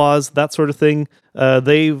 in-laws, that sort of thing.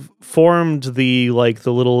 They've formed the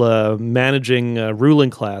little managing ruling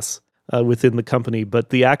class within the company, but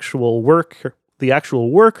the actual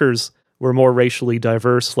workers were more racially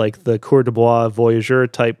diverse, like the cour de bois, voyageur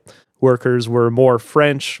type workers were more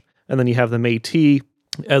French, and then you have the Métis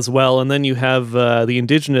as well, and then you have the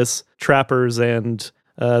indigenous trappers and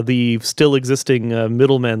the still existing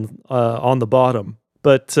middlemen on the bottom.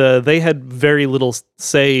 But they had very little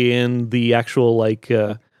say in the actual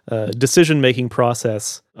decision-making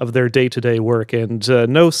process of their day-to-day work, and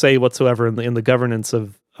no say whatsoever in the governance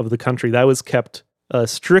of the country. That was kept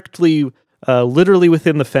strictly, literally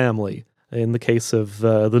within the family in the case of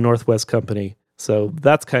the Northwest Company. So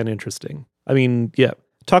that's kind of interesting. I mean, yeah,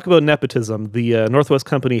 talk about nepotism. The Northwest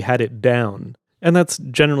Company had it down. And that's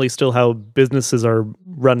generally still how businesses are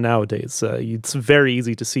run nowadays. It's very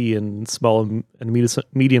easy to see in small and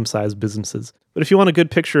medium-sized businesses. But if you want a good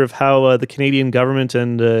picture of how the Canadian government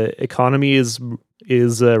and economy is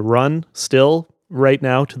run still right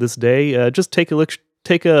now to this day, just take a look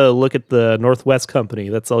at the Northwest Company.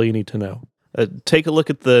 That's all you need to know. Take a look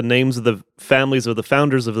at the names of the families of the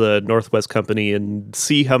founders of the Northwest Company and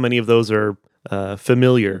see how many of those are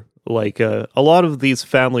familiar. A lot of these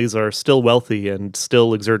families are still wealthy and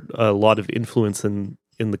still exert a lot of influence in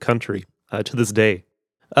the country to this day.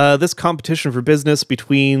 This competition for business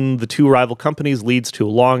between the two rival companies leads to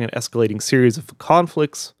a long and escalating series of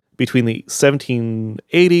conflicts between the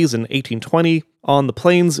 1780s and 1820. On the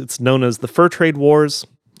plains, it's known as the Fur Trade Wars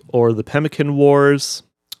or the Pemmican Wars.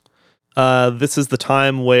 This is the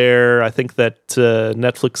time where I think that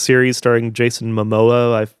Netflix series starring Jason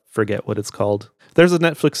Momoa, I forget what it's called. There's a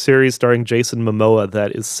Netflix series starring Jason Momoa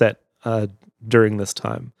that is set during this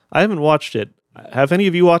time. I haven't watched it. Have any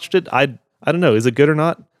of you watched it? I don't know. Is it good or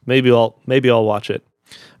not? Maybe I'll watch it.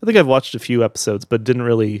 I think I've watched a few episodes, but it didn't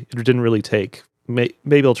really take.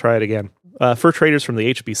 Maybe I'll try it again. Fur traders from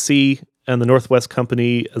the HBC and the Northwest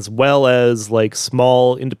Company, as well as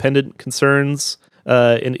small independent concerns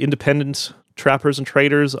and independent trappers and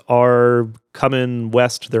traders are coming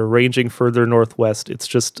west. They're ranging further northwest. It's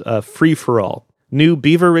just free for all. New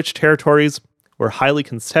beaver-rich territories were highly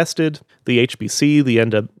contested. The HBC, the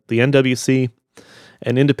NWC,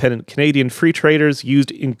 and independent Canadian free traders used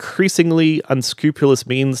increasingly unscrupulous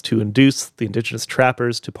means to induce the Indigenous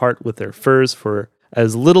trappers to part with their furs for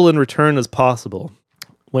as little in return as possible.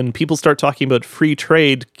 When people start talking about free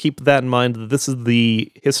trade, keep that in mind that this is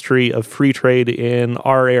the history of free trade in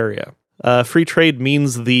our area. Free trade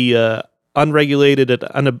means the unregulated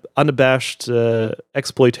and unabashed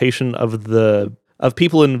exploitation of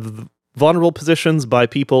people in vulnerable positions by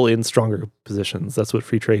people in stronger positions. That's what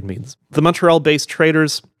free trade means. The Montreal-based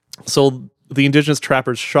traders sold the Indigenous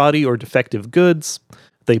trappers shoddy or defective goods.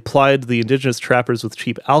 They plied the Indigenous trappers with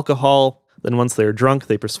cheap alcohol. Then once they were drunk,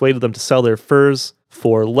 they persuaded them to sell their furs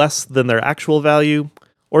for less than their actual value,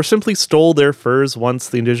 or simply stole their furs once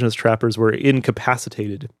the Indigenous trappers were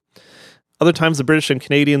incapacitated. Other times, the British and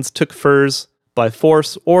Canadians took furs by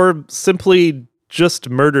force or simply just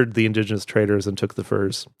murdered the Indigenous traders and took the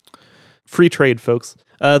furs. Free trade, folks.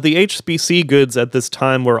 The HBC goods at this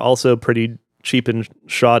time were also pretty cheap and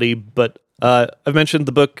shoddy, but I've mentioned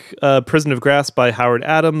the book Prison of Grass by Howard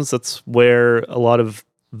Adams. That's where a lot of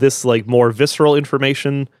this more visceral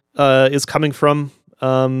information is coming from.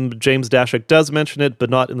 James Dashak does mention it, but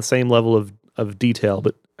not in the same level of detail.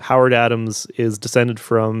 But Howard Adams is descended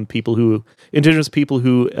from Indigenous people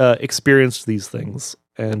who experienced these things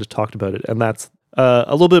and talked about it. And that's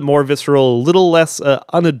a little bit more visceral, a little less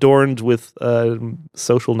unadorned with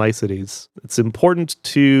social niceties. It's important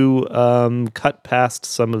to cut past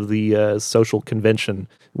some of the social convention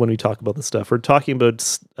when we talk about this stuff. We're talking about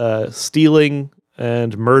stealing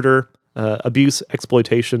and murder, abuse,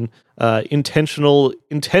 exploitation, intentional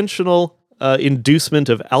inducement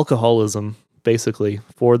of alcoholism, basically,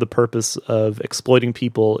 for the purpose of exploiting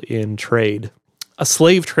people in trade. A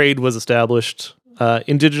slave trade was established.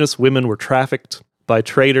 Indigenous women were trafficked by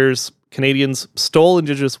traders. Canadians stole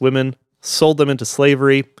Indigenous women, sold them into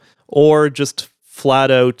slavery, or just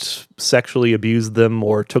flat out sexually abused them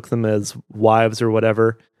or took them as wives or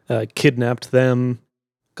whatever, kidnapped them.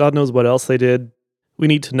 God knows what else they did. We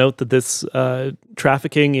need to note that this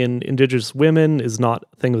trafficking in Indigenous women is not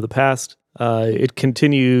a thing of the past. It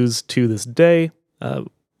continues to this day.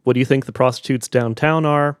 What do you think the prostitutes downtown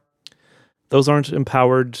are? Those aren't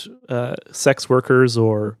empowered sex workers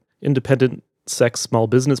or independent sex small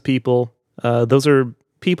business people. Those are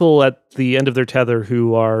people at the end of their tether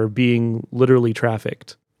who are being literally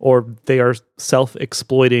trafficked, or they are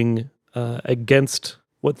self-exploiting against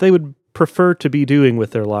what they would prefer to be doing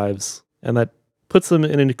with their lives. And that puts them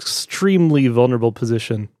in an extremely vulnerable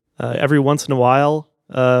position. Every once in a while,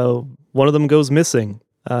 one of them goes missing.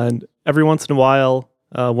 And every once in a while,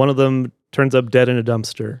 one of them turns up dead in a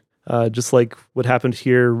dumpster. Just like what happened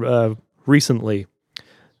here recently,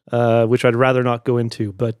 which I'd rather not go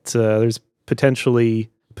into. But there's potentially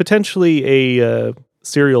a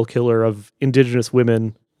serial killer of Indigenous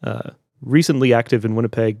women recently active in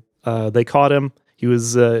Winnipeg. They caught him. He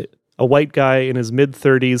was a white guy in his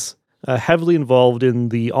mid-30s, heavily involved in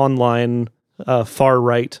the online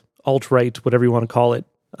far-right, alt-right, whatever you want to call it.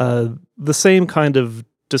 The same kind of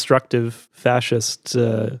destructive fascist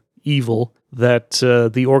evil that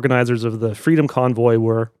the organizers of the Freedom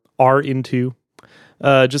Convoy are into.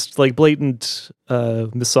 Just like blatant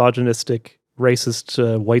misogynistic,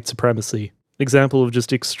 racist white supremacy. An example of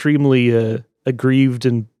just extremely aggrieved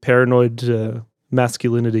and paranoid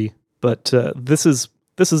masculinity. But this is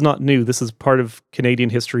not new. This is part of Canadian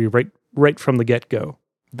history right from the get-go.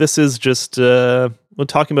 This is just when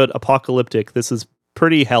talking about apocalyptic, this is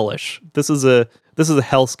pretty hellish. This is a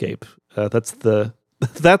hellscape. That's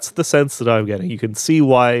the sense that I'm getting. You can see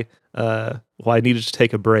why I needed to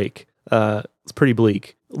take a break. It's pretty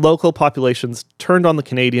bleak. Local populations turned on the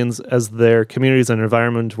Canadians as their communities and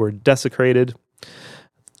environment were desecrated.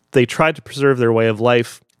 They tried to preserve their way of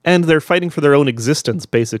life, and they're fighting for their own existence,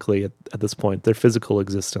 basically, at this point, their physical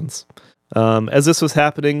existence. As this was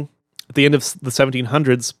happening, at the end of the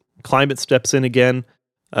 1700s, climate steps in again.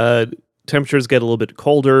 Temperatures get a little bit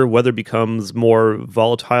colder, weather becomes more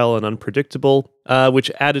volatile and unpredictable,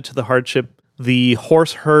 which added to the hardship. The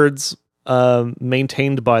horse herds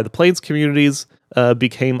maintained by the Plains communities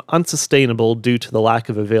became unsustainable due to the lack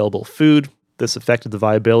of available food. This affected the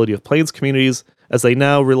viability of Plains communities, as they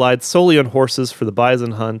now relied solely on horses for the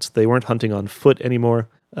bison hunt. They weren't hunting on foot anymore.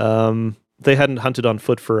 They hadn't hunted on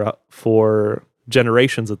foot for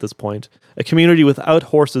generations at this point. A community without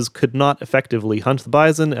horses could not effectively hunt the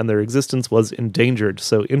bison, and their existence was endangered.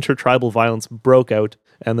 So intertribal violence broke out,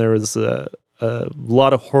 and there was a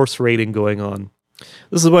lot of horse raiding going on.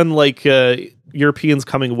 This is when Europeans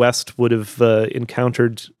coming west would have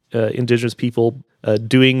encountered indigenous people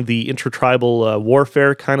doing the intertribal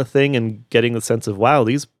warfare kind of thing and getting the sense of, wow,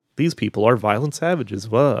 these people are violent savages.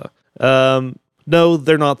 Wow. No,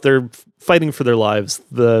 they're not. They're fighting for their lives.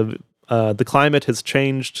 The climate has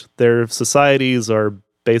changed. Their societies are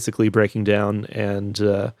basically breaking down, and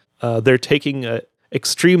they're taking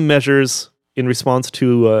extreme measures in response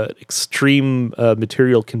to extreme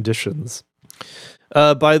material conditions.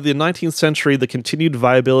 By the 19th century, the continued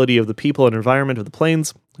viability of the people and environment of the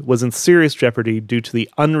plains was in serious jeopardy due to the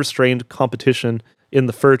unrestrained competition in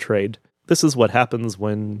the fur trade. This is what happens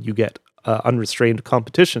when you get unrestrained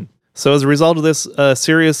competition. So as a result of this,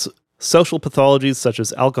 serious social pathologies such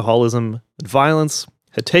as alcoholism and violence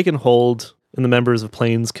had taken hold in the members of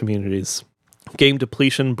plains communities. Game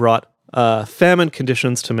depletion brought famine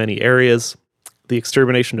conditions to many areas. The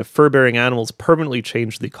extermination of fur-bearing animals permanently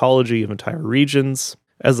changed the ecology of entire regions.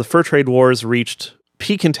 As the fur trade wars reached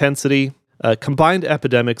peak intensity, combined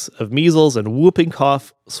epidemics of measles and whooping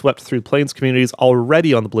cough swept through plains communities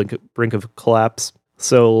already on the brink of collapse.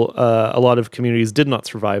 So a lot of communities did not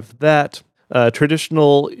survive that.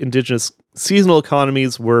 Traditional indigenous seasonal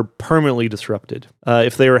economies were permanently disrupted.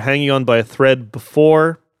 If they were hanging on by a thread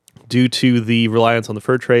before, due to the reliance on the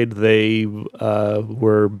fur trade, they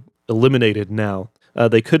were eliminated now.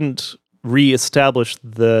 They couldn't re-establish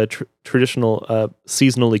the traditional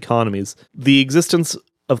seasonal economies. The existence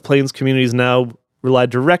of plains communities now relied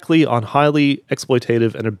directly on highly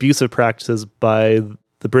exploitative and abusive practices by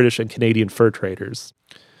the British and Canadian fur traders.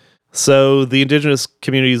 So the indigenous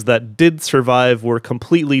communities that did survive were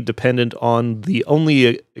completely dependent on the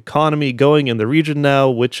only economy going in the region now,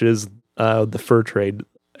 which is the fur trade.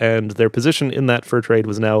 And their position in that fur trade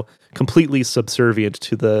was now completely subservient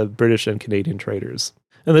to the British and Canadian traders.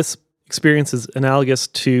 And this experience is analogous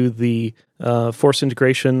to the forced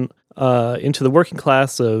integration into the working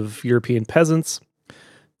class of European peasants,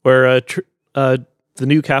 where the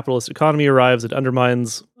new capitalist economy arrives. It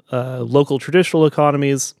undermines local traditional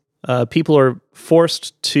economies. People are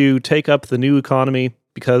forced to take up the new economy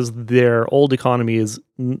because their old economy is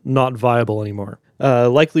not viable anymore.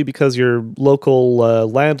 Likely because your local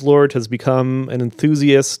landlord has become an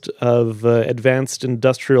enthusiast of advanced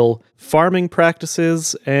industrial farming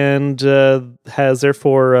practices and has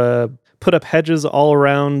therefore put up hedges all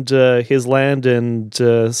around his land and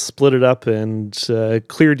split it up and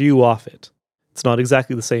cleared you off it. It's not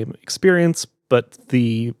exactly the same experience, but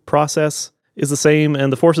the process is the same,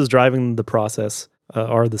 and the forces driving the process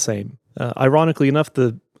are the same. Ironically enough,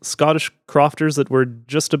 the Scottish crofters that we're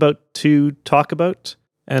just about to talk about,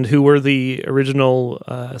 and who were the original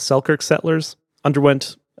Selkirk settlers,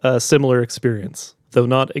 underwent a similar experience, though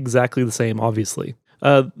not exactly the same, obviously.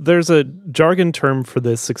 There's a jargon term for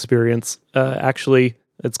this experience. Actually,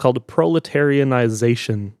 it's called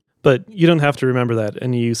proletarianization, but you don't have to remember that,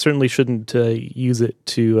 and you certainly shouldn't use it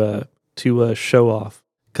to show off.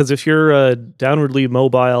 Because if you're a downwardly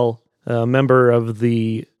mobile member of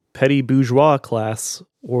the petty bourgeois class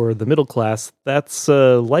or the middle class, that's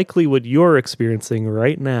likely what you're experiencing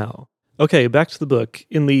right now. Okay, back to the book.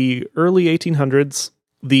 In the early 1800s,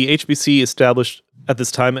 the HBC established at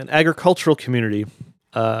this time an agricultural community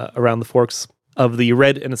around the forks of the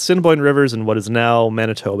Red and Assiniboine rivers in what is now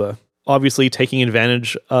Manitoba. Obviously taking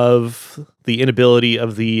advantage of the inability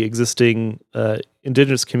of the existing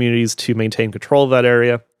indigenous communities to maintain control of that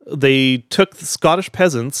area. They took the Scottish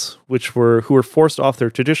peasants, who were forced off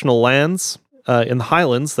their traditional lands in the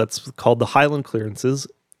Highlands, that's called the Highland clearances.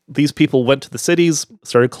 These people went to the cities,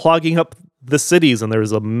 started clogging up the cities, and there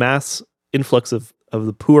was a mass influx of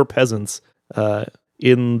the poor peasants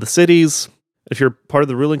in the cities. If you're part of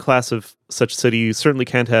the ruling class of such a city, you certainly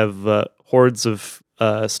can't have hordes of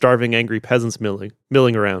starving, angry peasants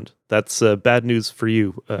milling around. That's bad news for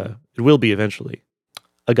you. It will be eventually.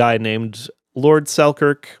 A guy named Lord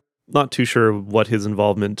Selkirk, not too sure what his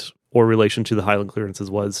involvement or relation to the Highland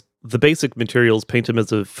clearances was. The basic materials paint him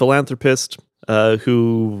as a philanthropist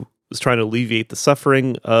who was trying to alleviate the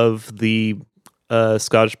suffering of the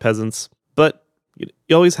Scottish peasants. But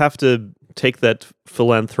you always have to take that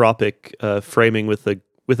philanthropic framing with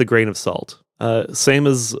a grain of salt. Same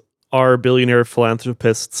as our billionaire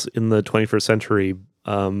philanthropists in the 21st century,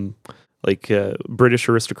 British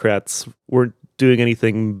aristocrats weren't doing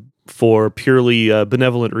anything for purely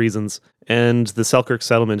benevolent reasons. And the Selkirk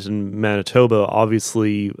settlement in Manitoba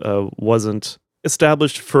obviously wasn't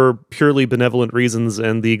established for purely benevolent reasons,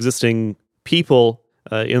 and the existing people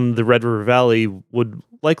in the Red River Valley would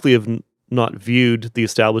likely have not viewed the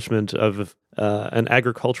establishment of an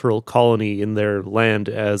agricultural colony in their land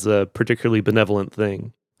as a particularly benevolent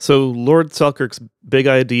thing. So Lord Selkirk's big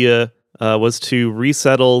idea was to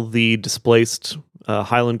resettle the displaced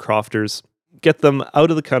Highland crofters, get them out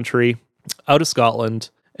of the country, out of Scotland,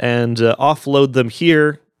 and offload them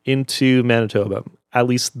here into Manitoba. At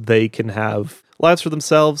least they can have lives for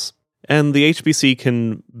themselves, and the HBC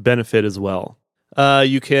can benefit as well.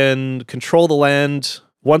 You can control the land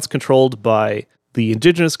once controlled by the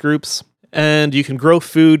indigenous groups, and you can grow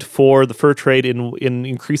food for the fur trade in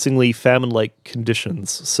increasingly famine-like conditions.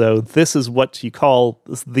 So this is what you call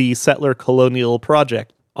the settler colonial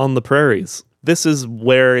project on the prairies. This is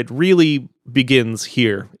where it really begins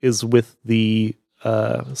here, is with the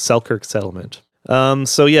Selkirk settlement.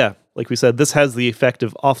 So yeah, like we said, this has the effect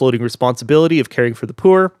of offloading responsibility of caring for the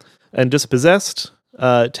poor and dispossessed.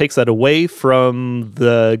 It takes that away from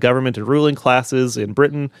the government and ruling classes in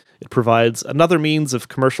Britain. It provides another means of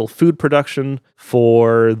commercial food production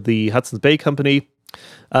for the Hudson's Bay Company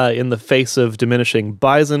in the face of diminishing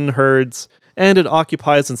bison herds, and it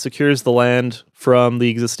occupies and secures the land from the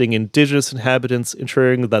existing indigenous inhabitants,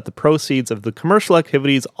 ensuring that the proceeds of the commercial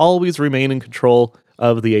activities always remain in control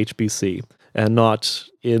of the HBC and not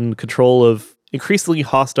in control of increasingly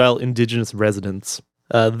hostile indigenous residents.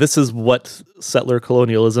 This is what settler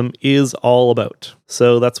colonialism is all about.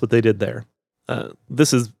 So that's what they did there.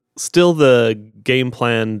 This is still the game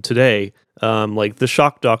plan today. Like the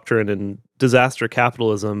shock doctrine and disaster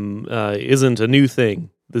capitalism isn't a new thing.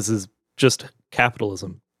 This is just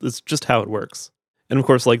capitalism. It's just how it works. And of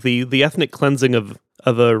course, like the ethnic cleansing of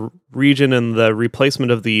a region and the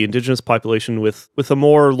replacement of the indigenous population with a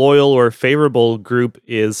more loyal or favorable group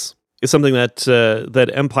is something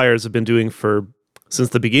that empires have been doing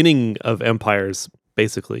since the beginning of empires,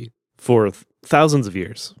 basically, for thousands of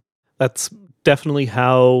years. That's definitely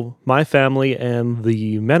how my family and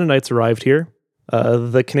the Mennonites arrived here.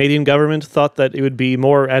 The Canadian government thought that it would be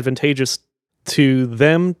more advantageous to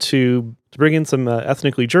them to bring in some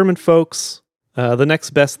ethnically German folks, the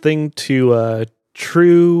next best thing to a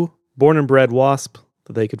true born and bred WASP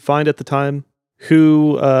that they could find at the time,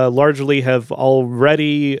 who largely have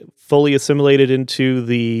already fully assimilated into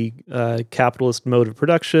the capitalist mode of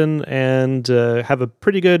production and have a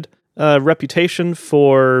pretty good reputation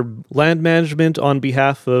for land management on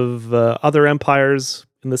behalf of other empires,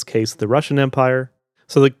 in this case, the Russian Empire.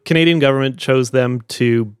 So the Canadian government chose them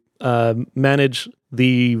to manage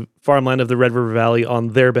the farmland of the Red River Valley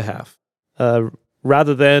on their behalf,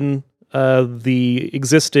 rather than the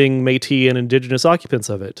existing Métis and Indigenous occupants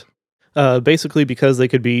of it. Basically because they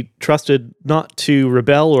could be trusted not to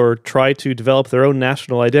rebel or try to develop their own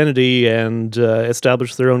national identity and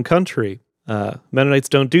establish their own country. Mennonites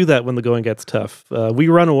don't do that when the going gets tough. We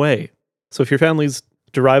run away. So if your family's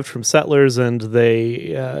derived from settlers and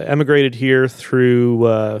they emigrated here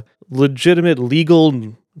through legitimate,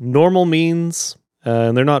 legal, normal means,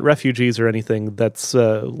 and they're not refugees or anything, that's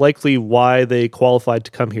likely why they qualified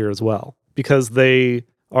to come here as well. Because they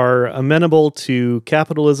are amenable to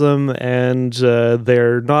capitalism and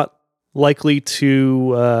they're not likely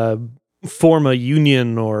to form a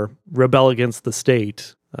union or rebel against the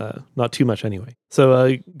state. Not too much anyway.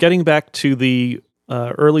 So getting back to the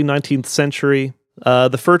early 19th century,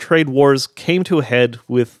 the fur trade wars came to a head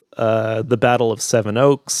with the Battle of Seven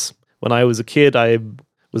Oaks. When I was a kid, I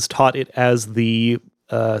was taught it as the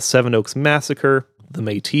Seven Oaks Massacre. The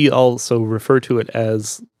Métis also refer to it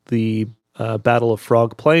as the Battle of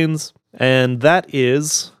Frog Plains. And that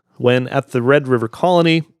is when at the Red River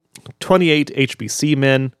Colony, 28 HBC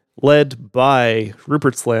men, led by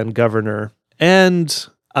Rupert's Land governor and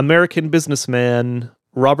American businessman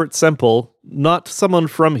Robert Semple, not someone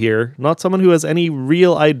from here, not someone who has any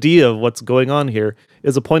real idea of what's going on here,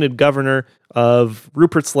 is appointed governor of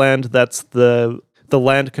Rupert's Land. That's the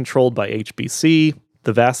land controlled by HBC,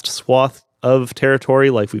 the vast swath of territory,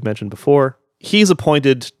 like we mentioned before. He's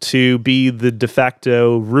appointed to be the de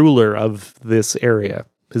facto ruler of this area.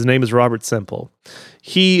 His name is Robert Semple.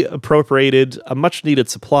 He appropriated a much-needed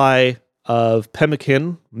supply of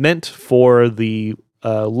pemmican meant for the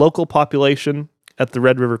local population at the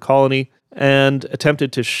Red River Colony and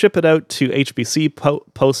attempted to ship it out to HBC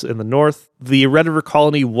posts in the north. The Red River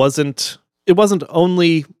Colony wasn't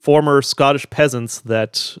only former Scottish peasants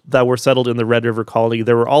that were settled in the Red River Colony.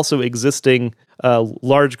 There were also existing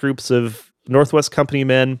large groups of Northwest Company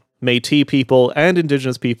men, Métis people, and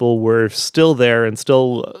Indigenous people were still there and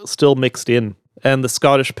still mixed in. And the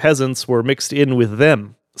Scottish peasants were mixed in with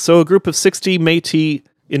them. So a group of 60 Métis,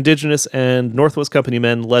 Indigenous, and Northwest Company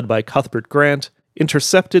men led by Cuthbert Grant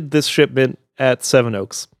intercepted this shipment at Seven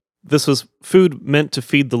Oaks. This was food meant to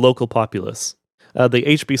feed the local populace. The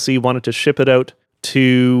HBC wanted to ship it out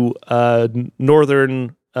to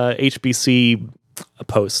northern HBC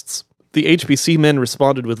posts. The HBC men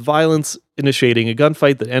responded with violence, initiating a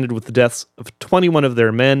gunfight that ended with the deaths of 21 of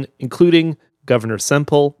their men, including Governor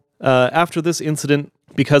Semple. After this incident,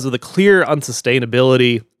 because of the clear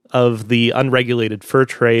unsustainability of the unregulated fur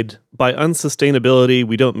trade, by unsustainability,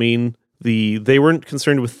 we don't mean they weren't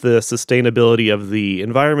concerned with the sustainability of the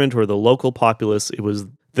environment or the local populace.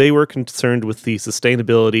 They were concerned with the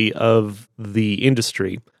sustainability of the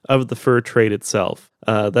industry, of the fur trade itself.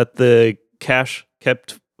 That the cash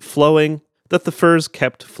kept flowing, that the furs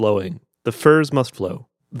kept flowing. The furs must flow.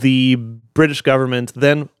 The British government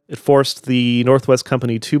then forced the Northwest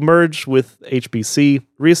Company to merge with HBC,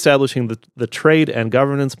 reestablishing the trade and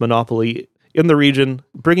governance monopoly in the region,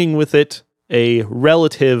 bringing with it a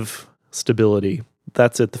relative stability.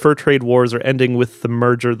 That's it. The fur trade wars are ending with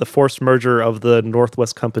the forced merger of the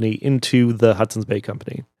Northwest Company into the Hudson's Bay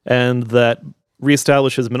Company. And that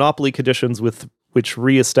reestablishes monopoly conditions which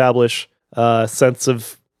reestablish a sense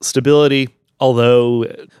of stability, although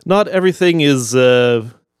not everything is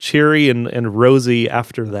cheery and rosy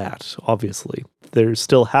after that, obviously. There's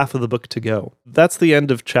still half of the book to go. That's the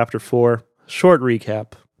end of Chapter 4. Short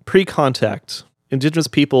recap. Pre-contact. Indigenous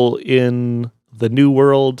people in the New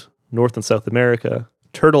World, North and South America,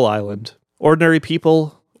 Turtle Island. Ordinary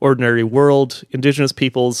people, ordinary world, indigenous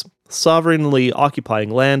peoples, sovereignly occupying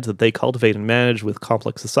land that they cultivate and manage with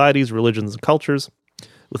complex societies, religions, and cultures,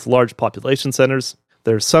 with large population centers.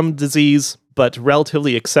 There's some disease, but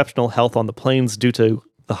relatively exceptional health on the plains due to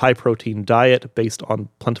the high-protein diet based on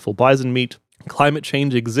plentiful bison meat. Climate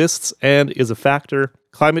change exists and is a factor.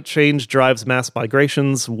 Climate change drives mass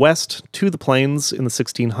migrations west to the plains in the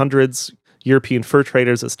 1600s. European fur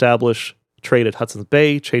traders establish trade at Hudson's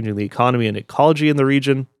Bay, changing the economy and ecology in the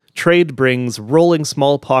region. Trade brings rolling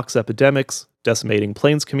smallpox epidemics, decimating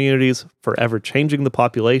plains communities, forever changing the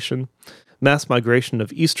population. Mass migration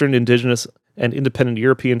of Eastern indigenous and independent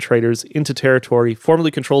European traders into territory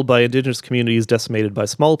formerly controlled by indigenous communities decimated by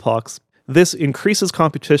smallpox. This increases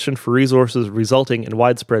competition for resources, resulting in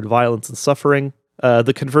widespread violence and suffering.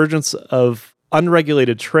 The convergence of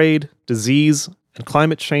unregulated trade, disease, and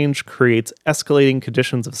climate change creates escalating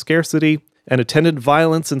conditions of scarcity and attendant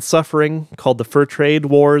violence and suffering called the Fur Trade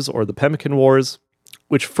Wars or the Pemmican Wars,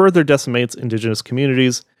 which further decimates indigenous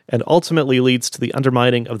communities and ultimately leads to the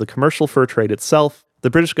undermining of the commercial fur trade itself. The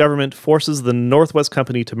British government forces the Northwest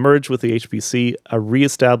Company to merge with the HBC,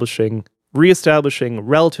 reestablishing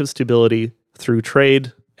relative stability through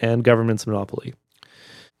trade and government's monopoly.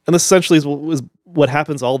 And this essentially is what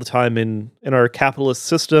happens all the time in our capitalist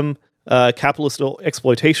system. Capitalist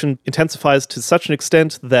exploitation intensifies to such an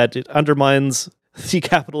extent that it undermines the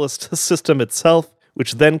capitalist system itself,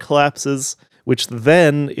 which then collapses, which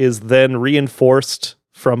then is reinforced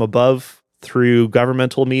from above through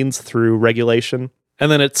governmental means, through regulation.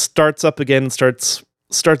 And then it starts up again and starts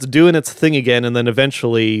doing its thing again, and then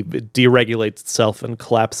eventually it deregulates itself and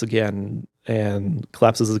collapses again,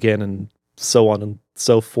 and so on and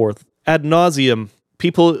so forth. Ad nauseum,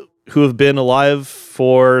 people who have been alive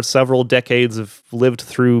for several decades have lived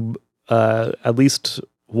through at least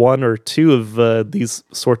one or two of these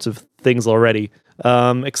sorts of things already,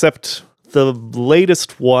 except the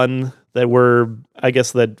latest one that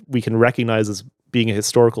we can recognize as being a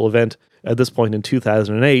historical event at this point in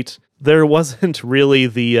 2008. There wasn't really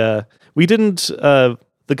the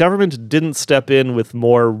government didn't step in with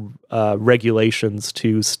more regulations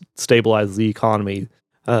to stabilize the economy.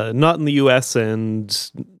 Not in the US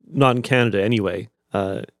and not in Canada anyway.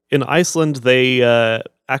 In Iceland, they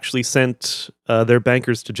actually sent their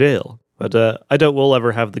bankers to jail, but I doubt we'll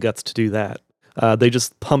ever have the guts to do that. They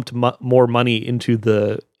just pumped more money into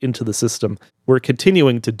the system. We're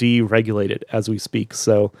continuing to deregulate it as we speak,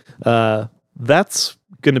 so that's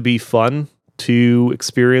going to be fun to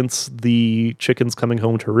experience the chickens coming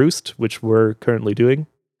home to roost, which we're currently doing.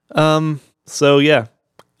 So yeah,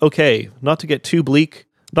 okay, not to get too bleak,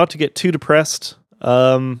 not to get too depressed.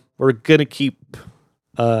 We're going to keep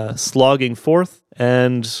slogging forth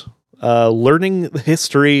and learning the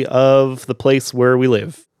history of the place where we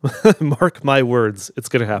live. Mark my words, it's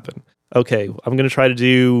going to happen. Okay, I'm going to try to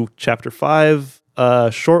do Chapter 5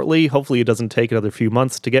 shortly. Hopefully it doesn't take another few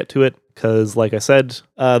months to get to it, because like I said,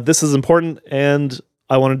 this is important and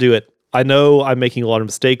I want to do it. I know I'm making a lot of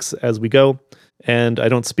mistakes as we go, and I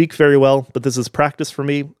don't speak very well, but this is practice for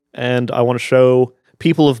me, and I want to show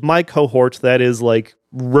people of my cohort that is like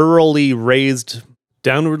rurally raised,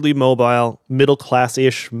 downwardly mobile,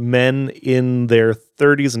 middle-class-ish men in their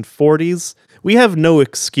 30s and 40s. We have no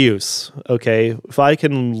excuse, okay? If I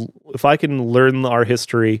can learn our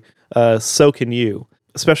history, so can you.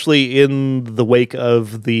 Especially in the wake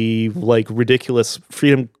of the ridiculous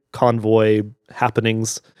Freedom Convoy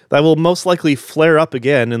happenings that will most likely flare up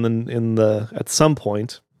again in the at some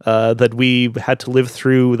point, that we had to live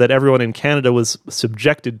through, that everyone in Canada was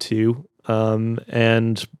subjected to,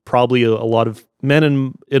 and probably a lot of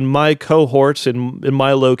men in my cohort, in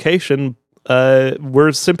my location,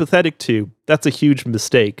 were sympathetic to. That's a huge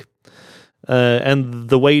mistake. And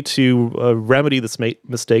the way to remedy this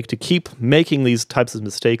mistake, to keep making these types of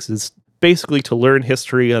mistakes, is basically to learn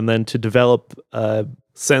history and then to develop a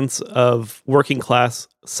sense of working class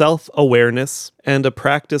self-awareness and a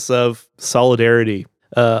practice of solidarity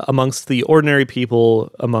amongst the ordinary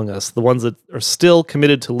people among us, the ones that are still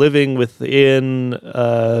committed to living within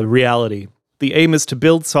reality. The aim is to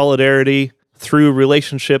build solidarity through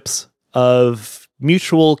relationships of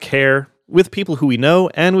mutual care with people who we know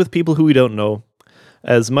and with people who we don't know,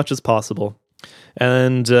 as much as possible.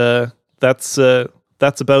 And that's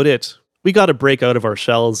about it. We got to break out of our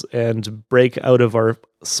shells and break out of our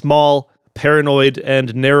small, paranoid,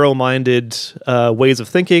 and narrow-minded ways of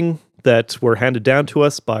thinking that were handed down to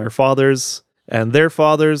us by our fathers and their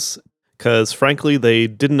fathers, because frankly, they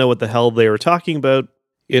didn't know what the hell they were talking about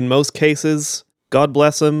in most cases. God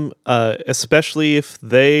bless them, especially if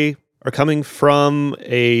they are coming from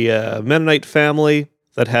a Mennonite family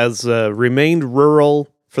that has remained rural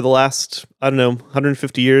for the last,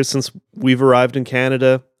 150 years since we've arrived in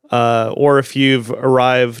Canada, or if you've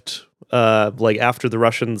arrived after the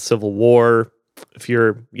Russian Civil War, if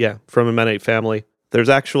you're, from a Mennonite family. There's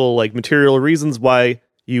actual material reasons why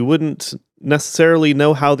you wouldn't necessarily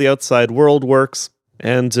know how the outside world works,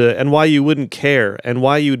 and why you wouldn't care, and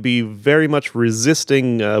why you would be very much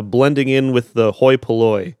resisting blending in with the hoi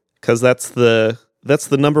polloi, because that's the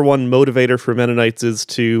number one motivator for Mennonites, is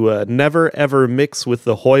to never ever mix with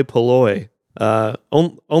the hoi polloi.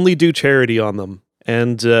 Only do charity on them,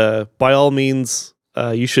 and by all means,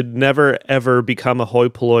 you should never ever become a hoi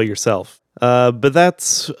polloi yourself. But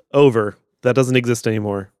that's over. That doesn't exist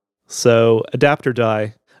anymore. So adapt or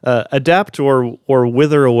die. Adapt or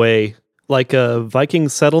wither away, like a Viking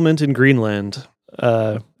settlement in Greenland.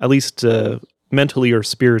 At least mentally or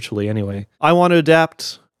spiritually, anyway. I want to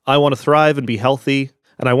adapt. I want to thrive and be healthy,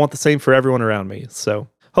 and I want the same for everyone around me. So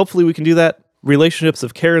hopefully we can do that. Relationships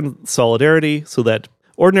of care and solidarity, so that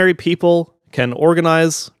ordinary people can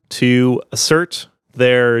organize to assert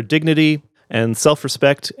their dignity and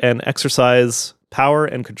self-respect and exercise power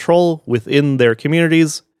and control within their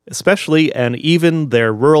communities, especially and even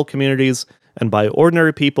their rural communities. And by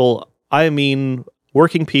ordinary people, I mean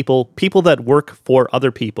working people, people that work for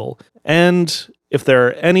other people. And if there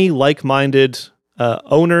are any like-minded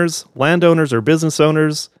owners, landowners, or business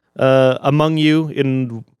owners among you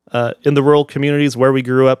in the rural communities where we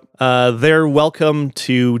grew up, they're welcome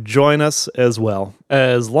to join us as well,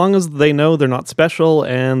 as long as they know they're not special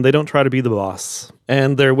and they don't try to be the boss.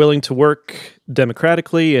 And they're willing to work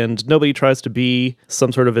democratically, and nobody tries to be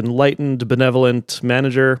some sort of enlightened, benevolent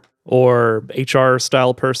manager or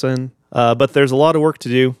HR-style person. But there's a lot of work to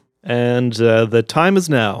do, and the time is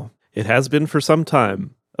now. It has been for some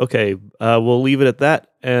time. Okay, we'll leave it at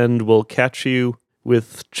that, and we'll catch you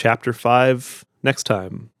with Chapter 5 next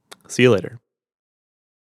time. See you later.